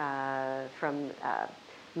from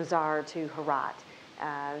Mazar to Herat,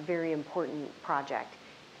 very important project.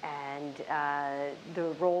 And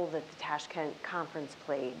the role that the Tashkent conference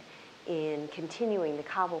played in continuing the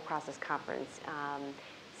Kabul process conference.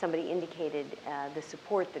 Somebody indicated the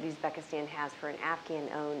support that Uzbekistan has for an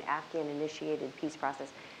Afghan-owned, Afghan-initiated peace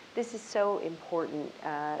process. This is so important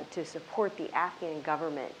to support the Afghan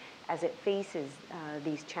government as it faces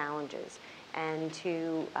these challenges and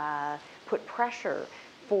to put pressure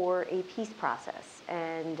for a peace process.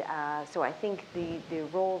 And so I think the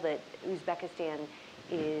role that Uzbekistan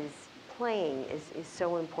is playing is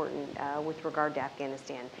so important with regard to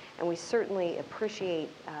Afghanistan. And we certainly appreciate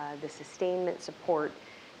the sustainment support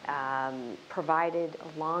provided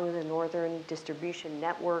along the northern distribution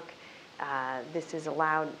network. This has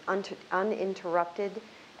allowed uninterrupted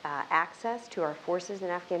access to our forces in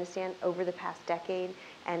Afghanistan over the past decade,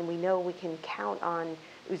 and we know we can count on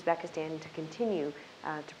Uzbekistan to continue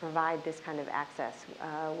to provide this kind of access,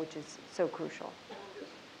 which is so crucial.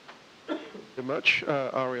 Thank you very much.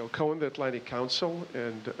 Ariel Cohen, the Atlantic Council,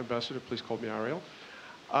 and Ambassador, please call me Ariel.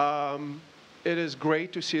 It is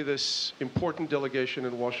great to see this important delegation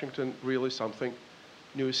in Washington. Really something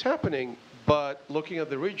new is happening, but looking at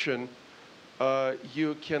the region,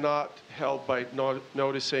 you cannot help by not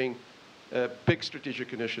noticing a big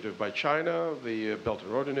strategic initiative by China, the Belt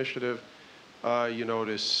and Road Initiative. You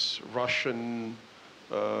notice Russian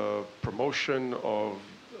promotion of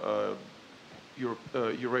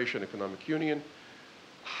Eurasian Economic Union.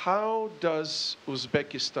 How does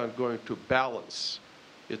Uzbekistan going to balance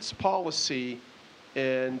its policy,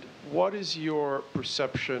 and what is your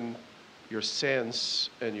perception, your sense,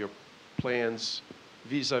 and your plans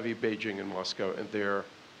vis-a-vis Beijing and Moscow and their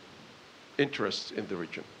interests in the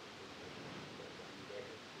region?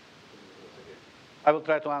 I will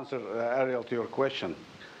try to answer, Ariel, to your question.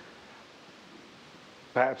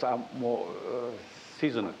 Perhaps I'm more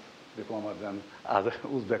seasoned diplomat than other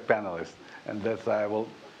Uzbek panelists, and that's I will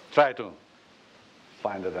try to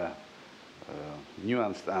find a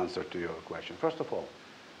nuanced answer to your question. First of all,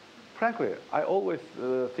 frankly, I always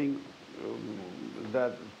think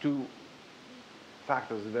that two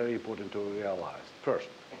factors are very important to realize. First,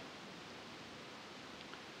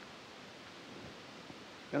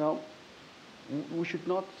 we should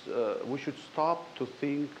not, we should stop to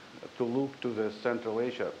think, to look to the Central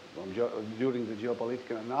Asia during the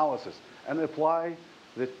geopolitical analysis and apply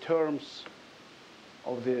the terms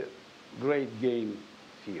of the great game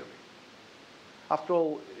theory. After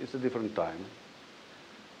all, it's a different time.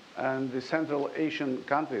 And the Central Asian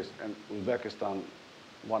countries, and Uzbekistan,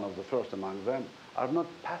 one of the first among them, are not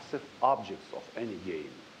passive objects of any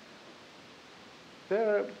game.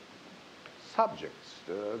 They're subjects.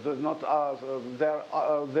 They're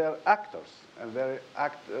actors, and they're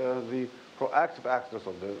the proactive actors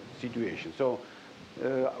of the situation. So,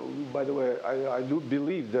 by the way, I do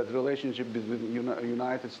believe that relationship between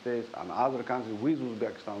United States and other countries with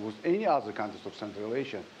Uzbekistan, with any other countries of Central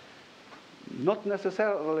Asia, not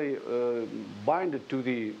necessarily binded to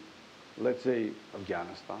the, let's say,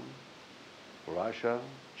 Afghanistan, Russia,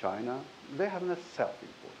 China. They have a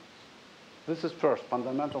self-importance. This is first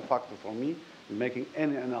fundamental factor for me in making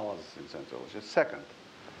any analysis in Central Asia. Second,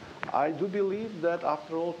 I do believe that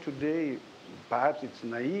after all today, perhaps it's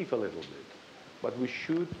naive a little bit, but we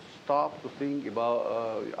should stop to think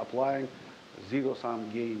about applying zero-sum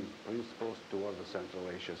game principles toward the Central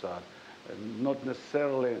Asia side. Not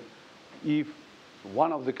necessarily if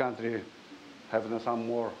one of the country having some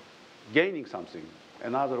more, gaining something,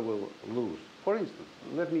 another will lose. For instance,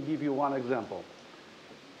 let me give you one example.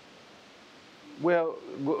 We are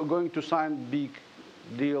going to sign a big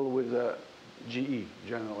deal with GE,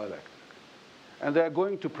 General Electric. And they are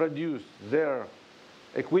going to produce their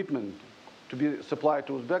equipment to be supplied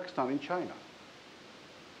to Uzbekistan in China.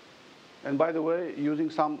 And by the way, using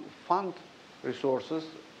some fund resources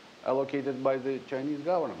allocated by the Chinese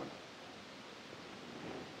government.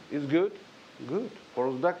 Is good? Good. For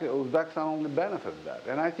Uzbekistan only benefits that.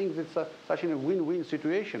 And I think that such a win-win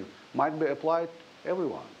situation might be applied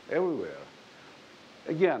everywhere.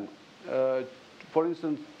 Again, for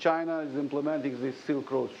instance, China is implementing this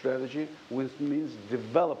Silk Road strategy, which means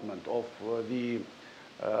development of the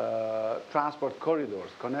transport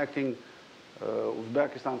corridors connecting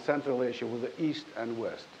Uzbekistan, Central Asia with the East and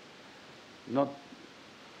West. Not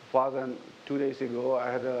far than 2 days ago,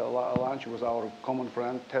 I had a lunch with our common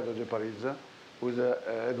friend, Tedros Zaporizhzhia, who is the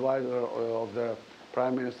advisor of the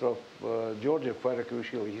Prime Minister of Georgia, Frederick.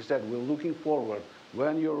 He said, we're looking forward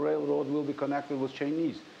when your railroad will be connected with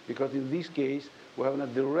Chinese, because in this case, we have a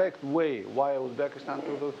direct way via Uzbekistan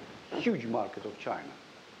to the huge market of China.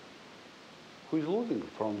 Who is losing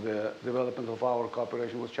from the development of our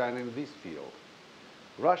cooperation with China in this field?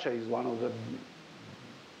 Russia is one of the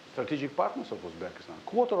strategic partners of Uzbekistan. A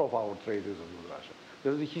quarter of our trade is with Russia.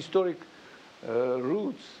 There's the historic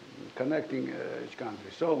routes connecting each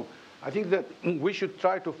country. So I think that we should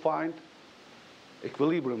try to find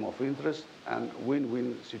equilibrium of interest and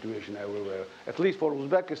win-win situation everywhere. At least for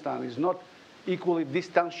Uzbekistan, is not equally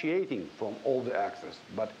distantiating from all the access,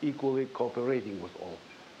 but equally cooperating with all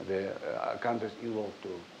the countries involved to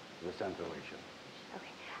the Central Asia.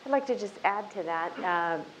 Okay, I'd like to just add to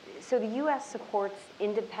that. So the U.S. supports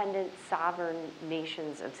independent, sovereign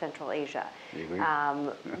nations of Central Asia.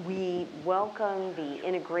 We welcome the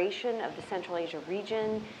integration of the Central Asia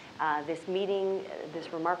region. This meeting,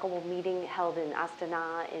 this remarkable meeting held in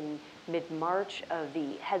Astana in mid-March of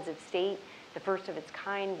the heads of state, the first of its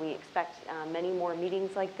kind. We expect many more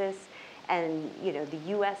meetings like this. And the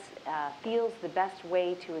U.S. feels the best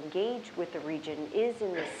way to engage with the region is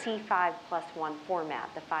in the C5+1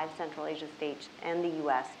 format, the 5 Central Asia states and the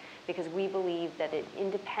U.S., because we believe that an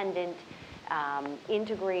independent,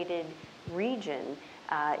 integrated region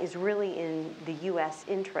is really in the U.S.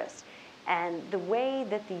 interest. And the way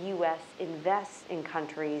that the U.S. invests in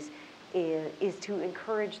countries is to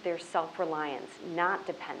encourage their self-reliance, not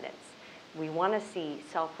dependence. We want to see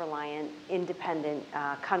self-reliant, independent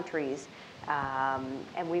countries,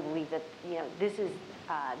 and we believe that this is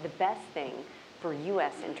the best thing for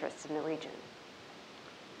U.S. interests in the region.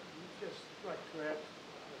 Just like to add,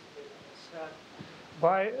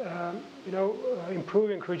 by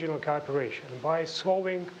improving regional cooperation, by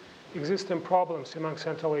solving existing problems among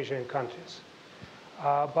Central Asian countries,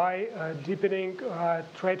 by deepening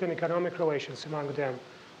trade and economic relations among them,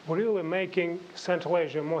 we're really making Central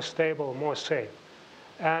Asia more stable, more safe.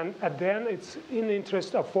 And then it's in the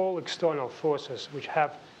interest of all external forces which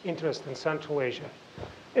have interest in Central Asia,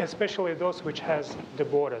 especially those which has the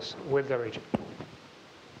borders with the region.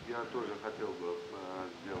 Я тоже хотел бы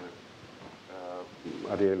сделать,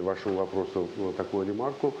 Ариэль, вашему вопросу такую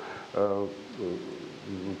ремарку.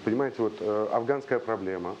 Понимаете, вот афганская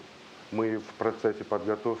проблема. Мы в процессе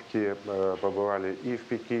подготовки побывали и в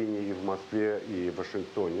Пекине, и в Москве, и в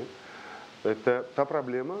Вашингтоне. Это та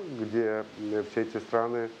проблема, где все эти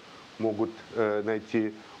страны могут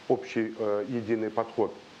найти общий единый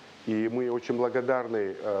подход. И мы очень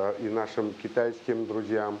благодарны и нашим китайским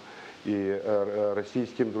друзьям, и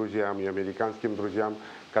российским друзьям, и американским друзьям,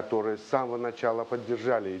 которые с самого начала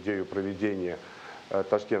поддержали идею проведения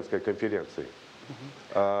Ташкентской конференции.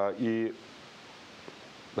 И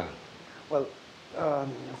да. Well,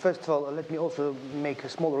 first of all, let me also make a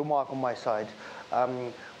small remark on my side.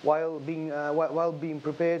 While being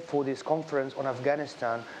prepared for this conference on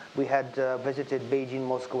Afghanistan, we had visited Beijing,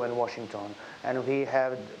 Moscow, and Washington, and we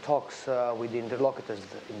had talks with the interlocutors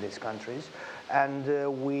in these countries, and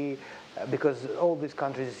because all these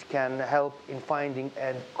countries can help in finding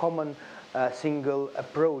a common single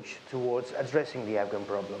approach towards addressing the Afghan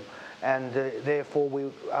problem. And therefore,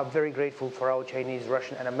 we are very grateful for our Chinese,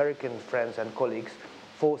 Russian, and American friends and colleagues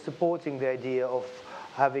for supporting the idea of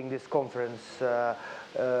having this conference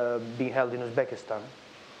being held in Uzbekistan.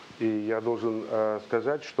 И я должен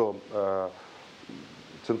сказать, что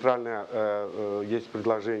центральное есть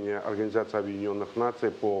предложение Организации Объединенных Наций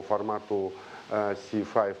по формату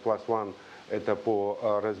C5+1. Это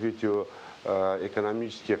по развитию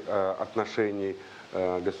экономических отношений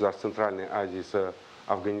государств Центральной Азии с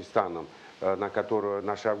Афганистаном. на которую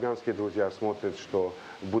наши афганские друзья смотрят, что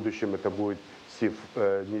в будущем это будет не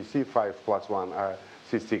C5+1, а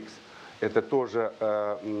C6. Это тоже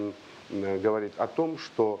говорит о том,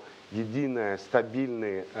 что единый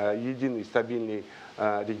стабильный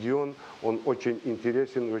регион, он очень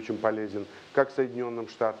интересен и очень полезен как Соединенным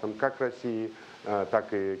Штатам, как России,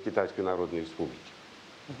 так и Китайской Народной Республике.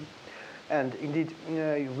 And indeed,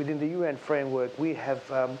 within the UN framework, we have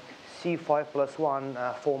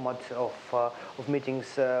C5+1 format of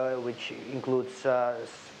meetings, which includes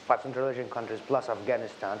 5 Central Asian countries plus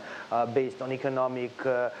Afghanistan, based on economic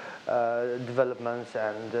developments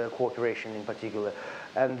and cooperation in particular.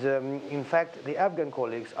 And in fact, the Afghan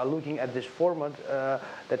colleagues are looking at this format,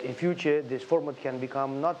 that in future this format can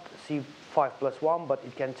become not C5+1, but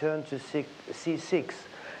it can turn to C6.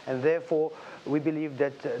 And therefore, we believe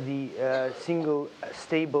that the single,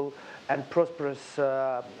 stable, and prosperous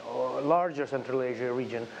larger Central Asia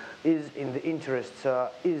region is in the interests,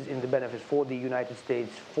 is in the benefits for the United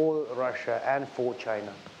States, for Russia, and for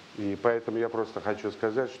China. И поэтому я просто хочу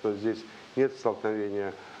сказать, что здесь нет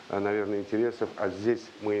столкновения, наверное, интересов, а здесь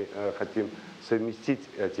мы хотим совместить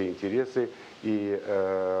эти интересы и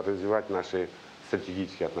развивать наши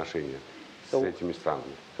стратегические отношения с этими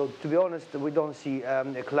странами. So to be honest, we don't see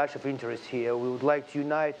a clash of interests here. We would like to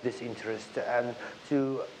unite this interest and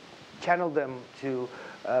to channel them to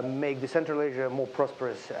make the Central Asia more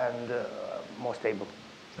prosperous and more stable.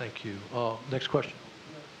 Thank you. Next question.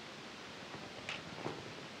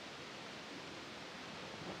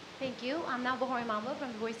 Thank you. I'm now Bahori Mambo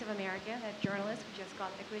from the Voice of America, a journalist who just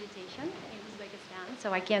got accreditation in Uzbekistan,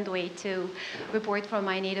 so I can't wait to report from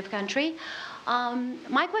my native country.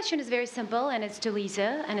 My question is very simple, and it's to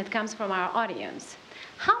Lisa, and it comes from our audience.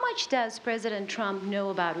 How much does President Trump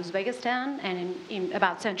know about Uzbekistan and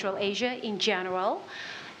about Central Asia in general?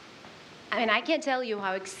 I mean, I can't tell you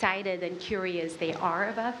how excited and curious they are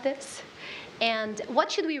about this. And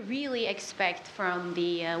what should we really expect from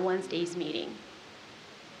the Wednesday's meeting?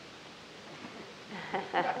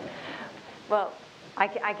 Well, I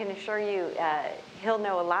can assure you he'll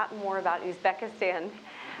know a lot more about Uzbekistan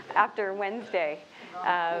after Wednesday.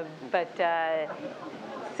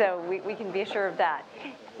 So we can be assured of that.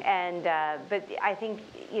 And but I think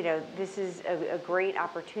this is a great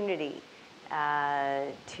opportunity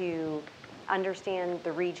to understand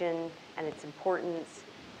the region and its importance,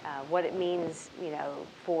 what it means,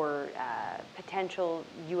 for potential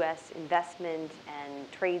U.S. investment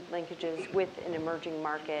and trade linkages with an emerging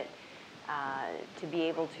market, to be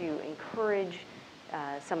able to encourage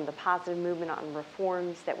some of the positive movement on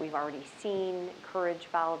reforms that we've already seen, encourage,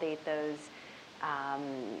 validate those,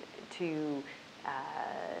 to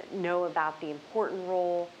know about the important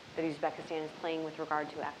role that Uzbekistan is playing with regard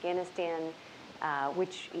to Afghanistan,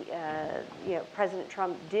 which President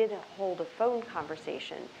Trump did hold a phone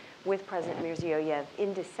conversation with President Mirziyoyev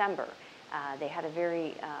in December. They had a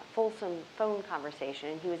very fulsome phone conversation,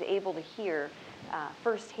 and he was able to hear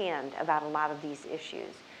firsthand about a lot of these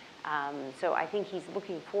issues. So I think he's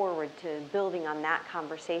looking forward to building on that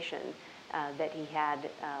conversation that he had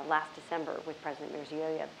last December with President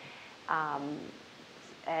Mirziyoyev.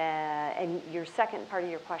 And your second part of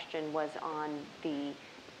your question was on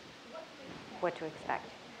what to expect.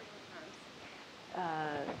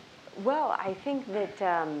 Well, I think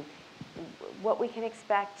that what we can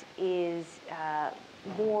expect is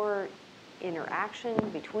more interaction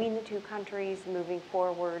between the two countries moving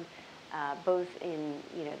forward, both in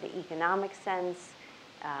the economic sense,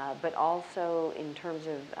 but also in terms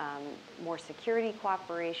of more security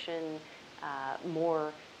cooperation,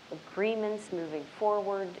 more agreements moving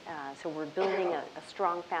forward. So we're building a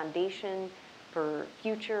strong foundation for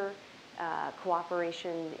future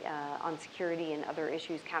cooperation on security and other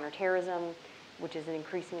issues, counterterrorism, which is an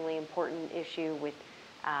increasingly important issue with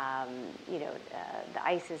the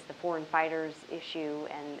ISIS, the foreign fighters issue,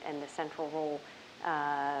 and the central role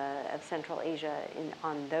of Central Asia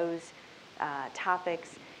on those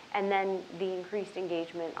topics, and then the increased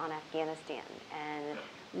engagement on Afghanistan and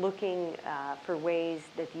looking for ways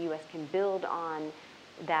that the U.S. can build on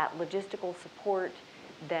that logistical support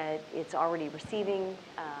that it's already receiving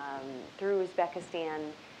through Uzbekistan,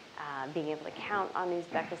 being able to count on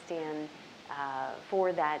Uzbekistan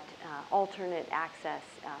for that alternate access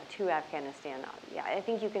to Afghanistan. Yeah, I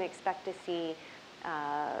think you can expect to see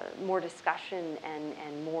more discussion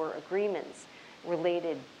and more agreements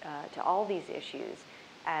related to all these issues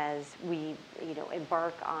as we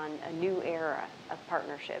embark on a new era of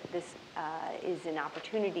partnership. This is an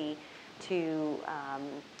opportunity to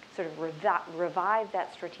sort of revive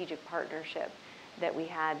that strategic partnership that we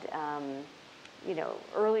had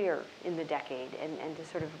earlier in the decade, and to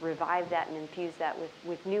sort of revive that and infuse that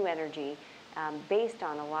with new energy based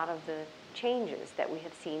on a lot of the changes that we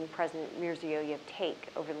have seen President Mirziyoyev take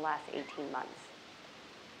over the last 18 months.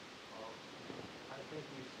 I think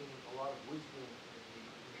we've seen a lot of wisdom in the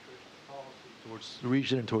administration's policy towards the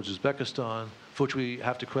region and towards Uzbekistan, for which we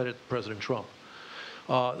have to credit President Trump.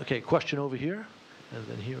 Okay, question over here, and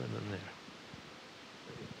then here, and then there.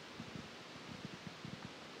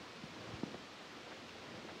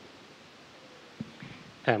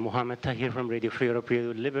 Mohammed Tahir from Radio Free Europe,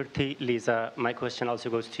 Radio Liberty. Lisa, my question also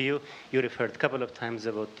goes to you. You referred a couple of times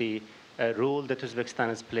about the role that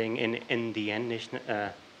Uzbekistan is playing in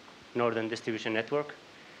NDN, Northern Distribution Network.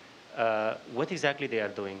 What exactly they are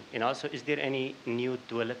doing? And also, is there any new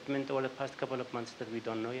development over the past couple of months that we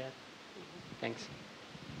don't know yet? Thanks.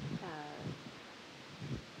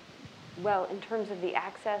 Well, in terms of the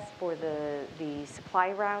access for the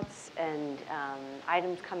supply routes and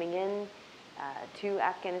items coming in, to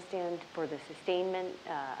Afghanistan for the sustainment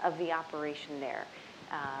of the operation there.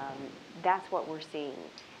 That's what we're seeing.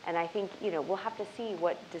 And I think, we'll have to see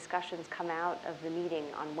what discussions come out of the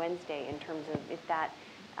meeting on Wednesday in terms of if that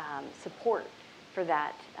support for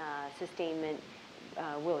that sustainment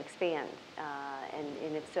will expand,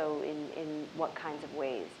 and if so, in what kinds of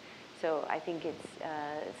ways. So I think it's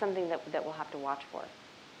something that we'll have to watch for.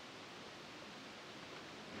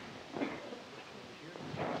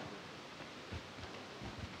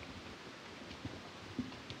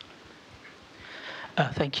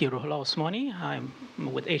 Thank you, Ruhollah Osmani. I'm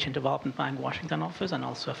with Asian Development Bank Washington office and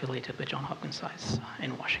also affiliated with Johns Hopkins Science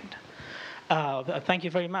in Washington. Thank you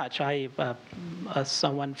very much. As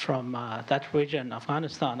someone from that region,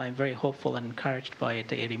 Afghanistan, I'm very hopeful and encouraged by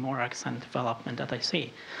the remarks and development that I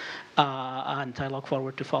see. And I look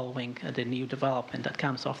forward to following the new development that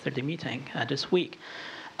comes after the meeting this week.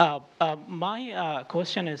 My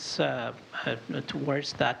question is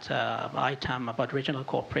towards that item about regional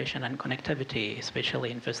cooperation and connectivity, especially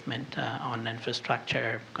investment on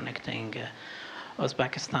infrastructure connecting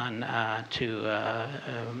Uzbekistan to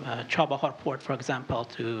Chabahar port, for example,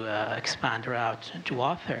 to expand route to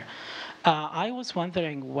Arthur. I was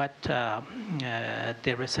wondering what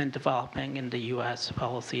the recent developing in the U.S.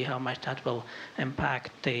 policy, how much that will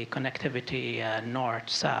impact the connectivity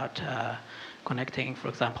north-south, connecting, for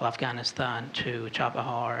example, Afghanistan to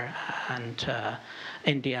Chabahar, and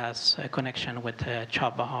India's connection with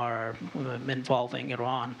Chabahar involving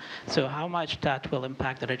Iran. So how much that will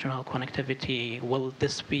impact the regional connectivity? Will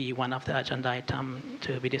this be one of the agenda items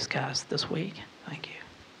to be discussed this week? Thank you.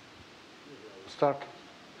 Starr,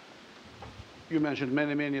 you mentioned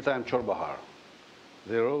many times Chabahar.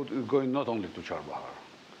 The road is going not only to Chabahar.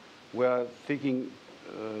 We are thinking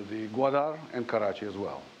the Gwadar and Karachi as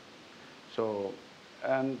well. So,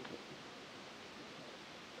 and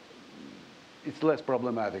it's less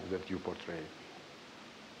problematic that you portray,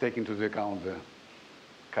 taking into account the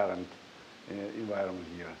current environment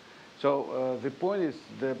here. So the point is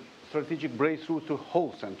the strategic breakthrough to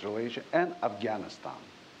whole Central Asia and Afghanistan.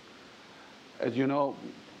 As you know,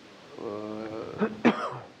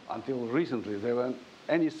 until recently, there weren't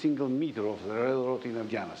any single meter of the railroad in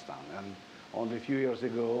Afghanistan. And only a few years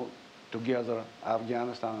ago, together,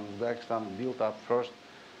 Afghanistan and Uzbekistan built up first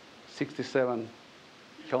 67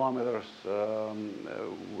 kilometers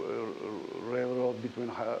railroad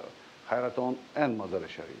between Hayraton and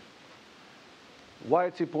Mazar-e-Sharif. Why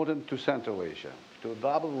it's important to Central Asia? To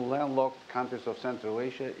double the landlocked countries of Central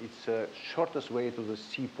Asia, it's the shortest way to the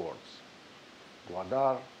seaports.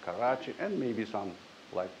 Gwadar, Karachi, and maybe some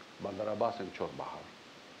like Bandar Abbas and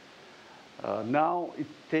Chabahar. Now it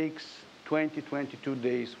takes 22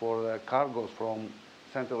 days for the cargoes from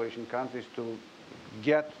Central Asian countries to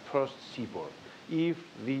get first seaport. If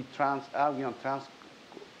the Trans-Afghan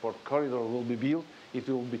transport corridor will be built, it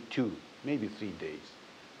will be 2, maybe 3 days.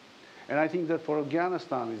 And I think that for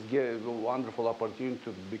Afghanistan, it's a wonderful opportunity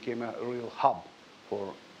to become a real hub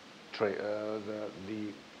for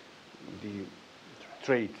the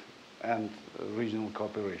trade and regional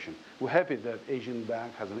cooperation. We're happy that Asian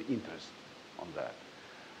Bank has an interest on that.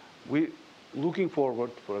 We're looking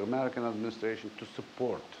forward for the American administration to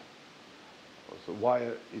support, also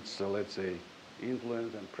via its, let's say,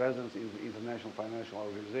 influence and presence in the international financial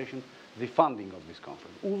organization, the funding of this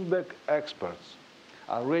conference. Uzbek experts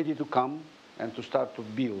are ready to come and to start to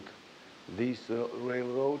build this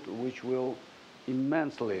railroad, which will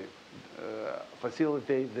immensely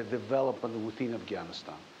facilitate the development within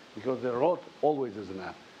Afghanistan. Because the road always is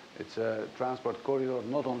enough. It's a transport corridor,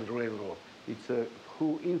 not only the railroad. It's a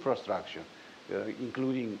whole infrastructure,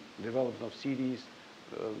 including development of cities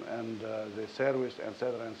and the service,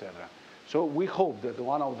 etc., etc. So we hope that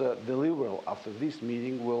one of the deliverables after this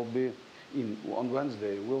meeting will be, on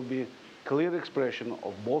Wednesday, will be clear expression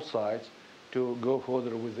of both sides to go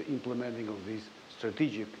further with the implementing of this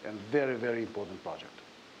strategic and very, very important project.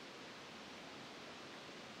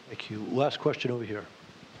 Thank you. Last question over here.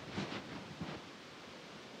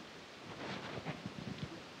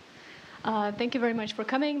 Thank you very much for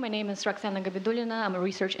coming. My name is Roxana Gabidulina. I'm a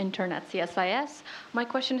research intern at CSIS. My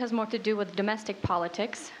question has more to do with domestic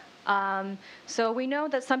politics. So we know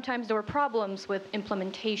that sometimes there were problems with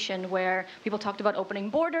implementation where people talked about opening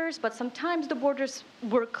borders, but sometimes the borders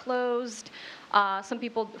were closed. Some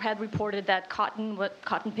people had reported that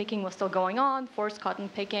cotton picking was still going on, forced cotton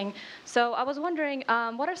picking. So I was wondering,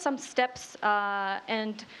 what are some steps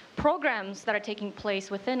and programs that are taking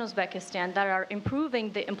place within Uzbekistan that are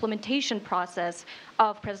improving the implementation process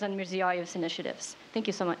of President Mirziyoyev's initiatives? Thank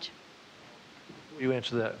you so much. Will you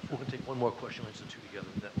answer that? We're going to take one more question, let's do two together.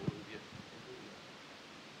 That will be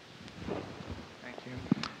it. Thank you.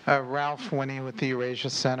 Ralph Winnie with the Eurasia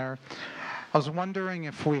Center. I was wondering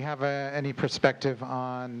if we have any perspective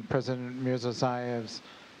on President Mirziyoyev's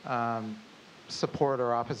support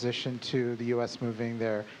or opposition to the U.S. moving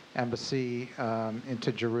their embassy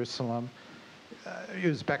into Jerusalem.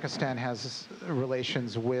 Uzbekistan has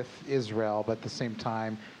relations with Israel, but at the same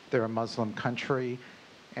time, they're a Muslim country.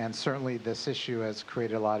 And certainly this issue has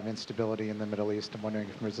created a lot of instability in the Middle East. I'm wondering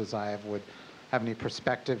if Mirziyoyev would have any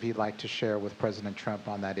perspective he'd like to share with President Trump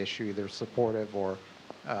on that issue, either supportive or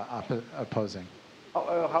opposing.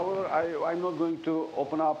 However, I'm not going to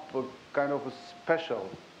open up a kind of a special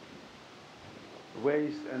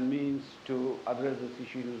ways and means to address this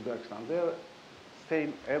issue in Uzbekistan. They're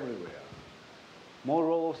same everywhere. More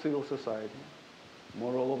role of civil society,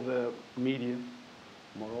 more role of the media,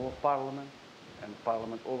 more role of parliament, and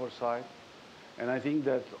parliament oversight. And I think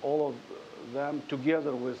that all of them,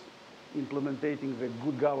 together with implementing the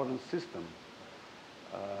good governance system,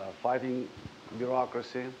 fighting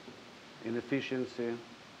bureaucracy, inefficiency,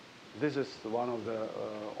 this is one of the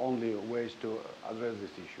only ways to address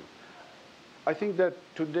this issue. I think that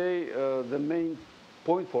today the main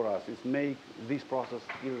point for us is make this process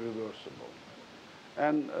irreversible.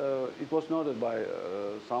 And it was noted by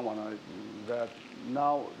someone that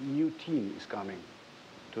now new team is coming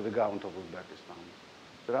to the government of Uzbekistan.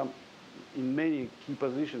 There are, in many key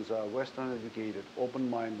positions, are Western educated,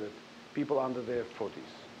 open-minded, people under their 40s.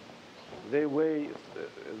 They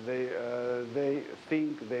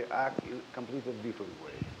think, they act in a completely different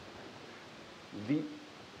way. The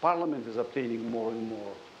parliament is obtaining more and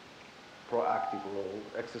more proactive role,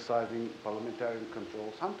 exercising parliamentarian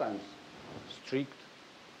control, sometimes strict,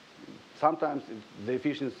 sometimes the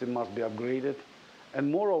efficiency must be upgraded. And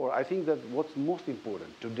moreover, I think that what's most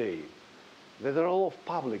important today, that the role of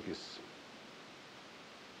public is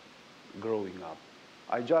growing up.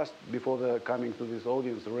 I just, before coming to this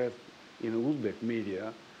audience, read in Uzbek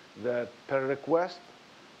media that per request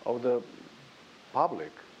of the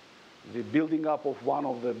public, the building up of one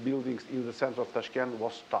of the buildings in the center of Tashkent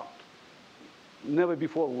was stopped. Never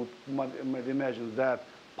before would imagine that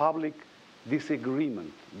public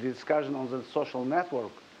disagreement, the discussion on the social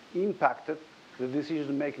network impacted the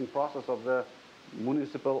decision-making process of the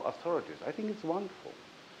municipal authorities. I think it's wonderful.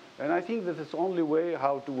 And I think that it's the only way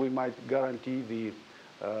how we might guarantee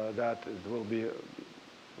that it will be,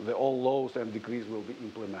 all laws and decrees will be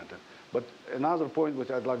implemented. But another point which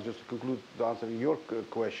I'd like just to conclude to answering your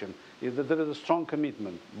question is that there is a strong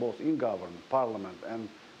commitment both in government, parliament, and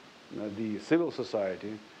the civil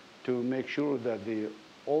society to make sure that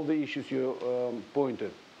all the issues you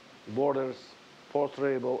pointed, borders, forced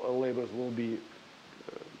labors will be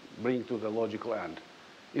bring to the logical end.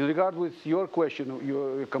 In regard with your question,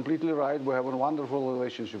 you're completely right. We have a wonderful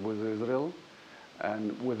relationship with Israel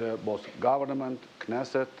and with both government,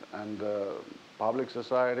 Knesset, and public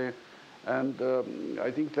society. And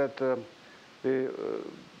I think that the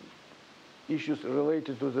issues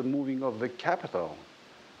related to the moving of the capital,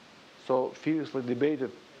 so fiercely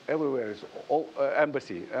debated everywhere, is all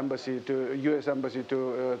embassy to U.S. embassy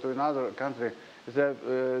to another country, is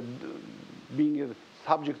being a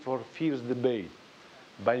subject for fierce debate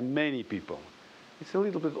by many people. It's a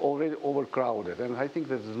little bit already overcrowded, and I think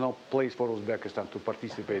that there's no place for Uzbekistan to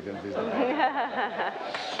participate in this debate.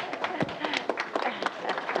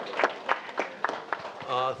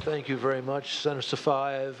 Thank you very much, Senator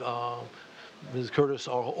Safoyev, Ms. Curtis,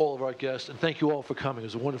 all of our guests, and thank you all for coming. It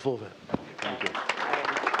was a wonderful event. Thank you.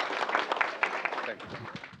 Thank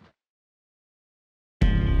you.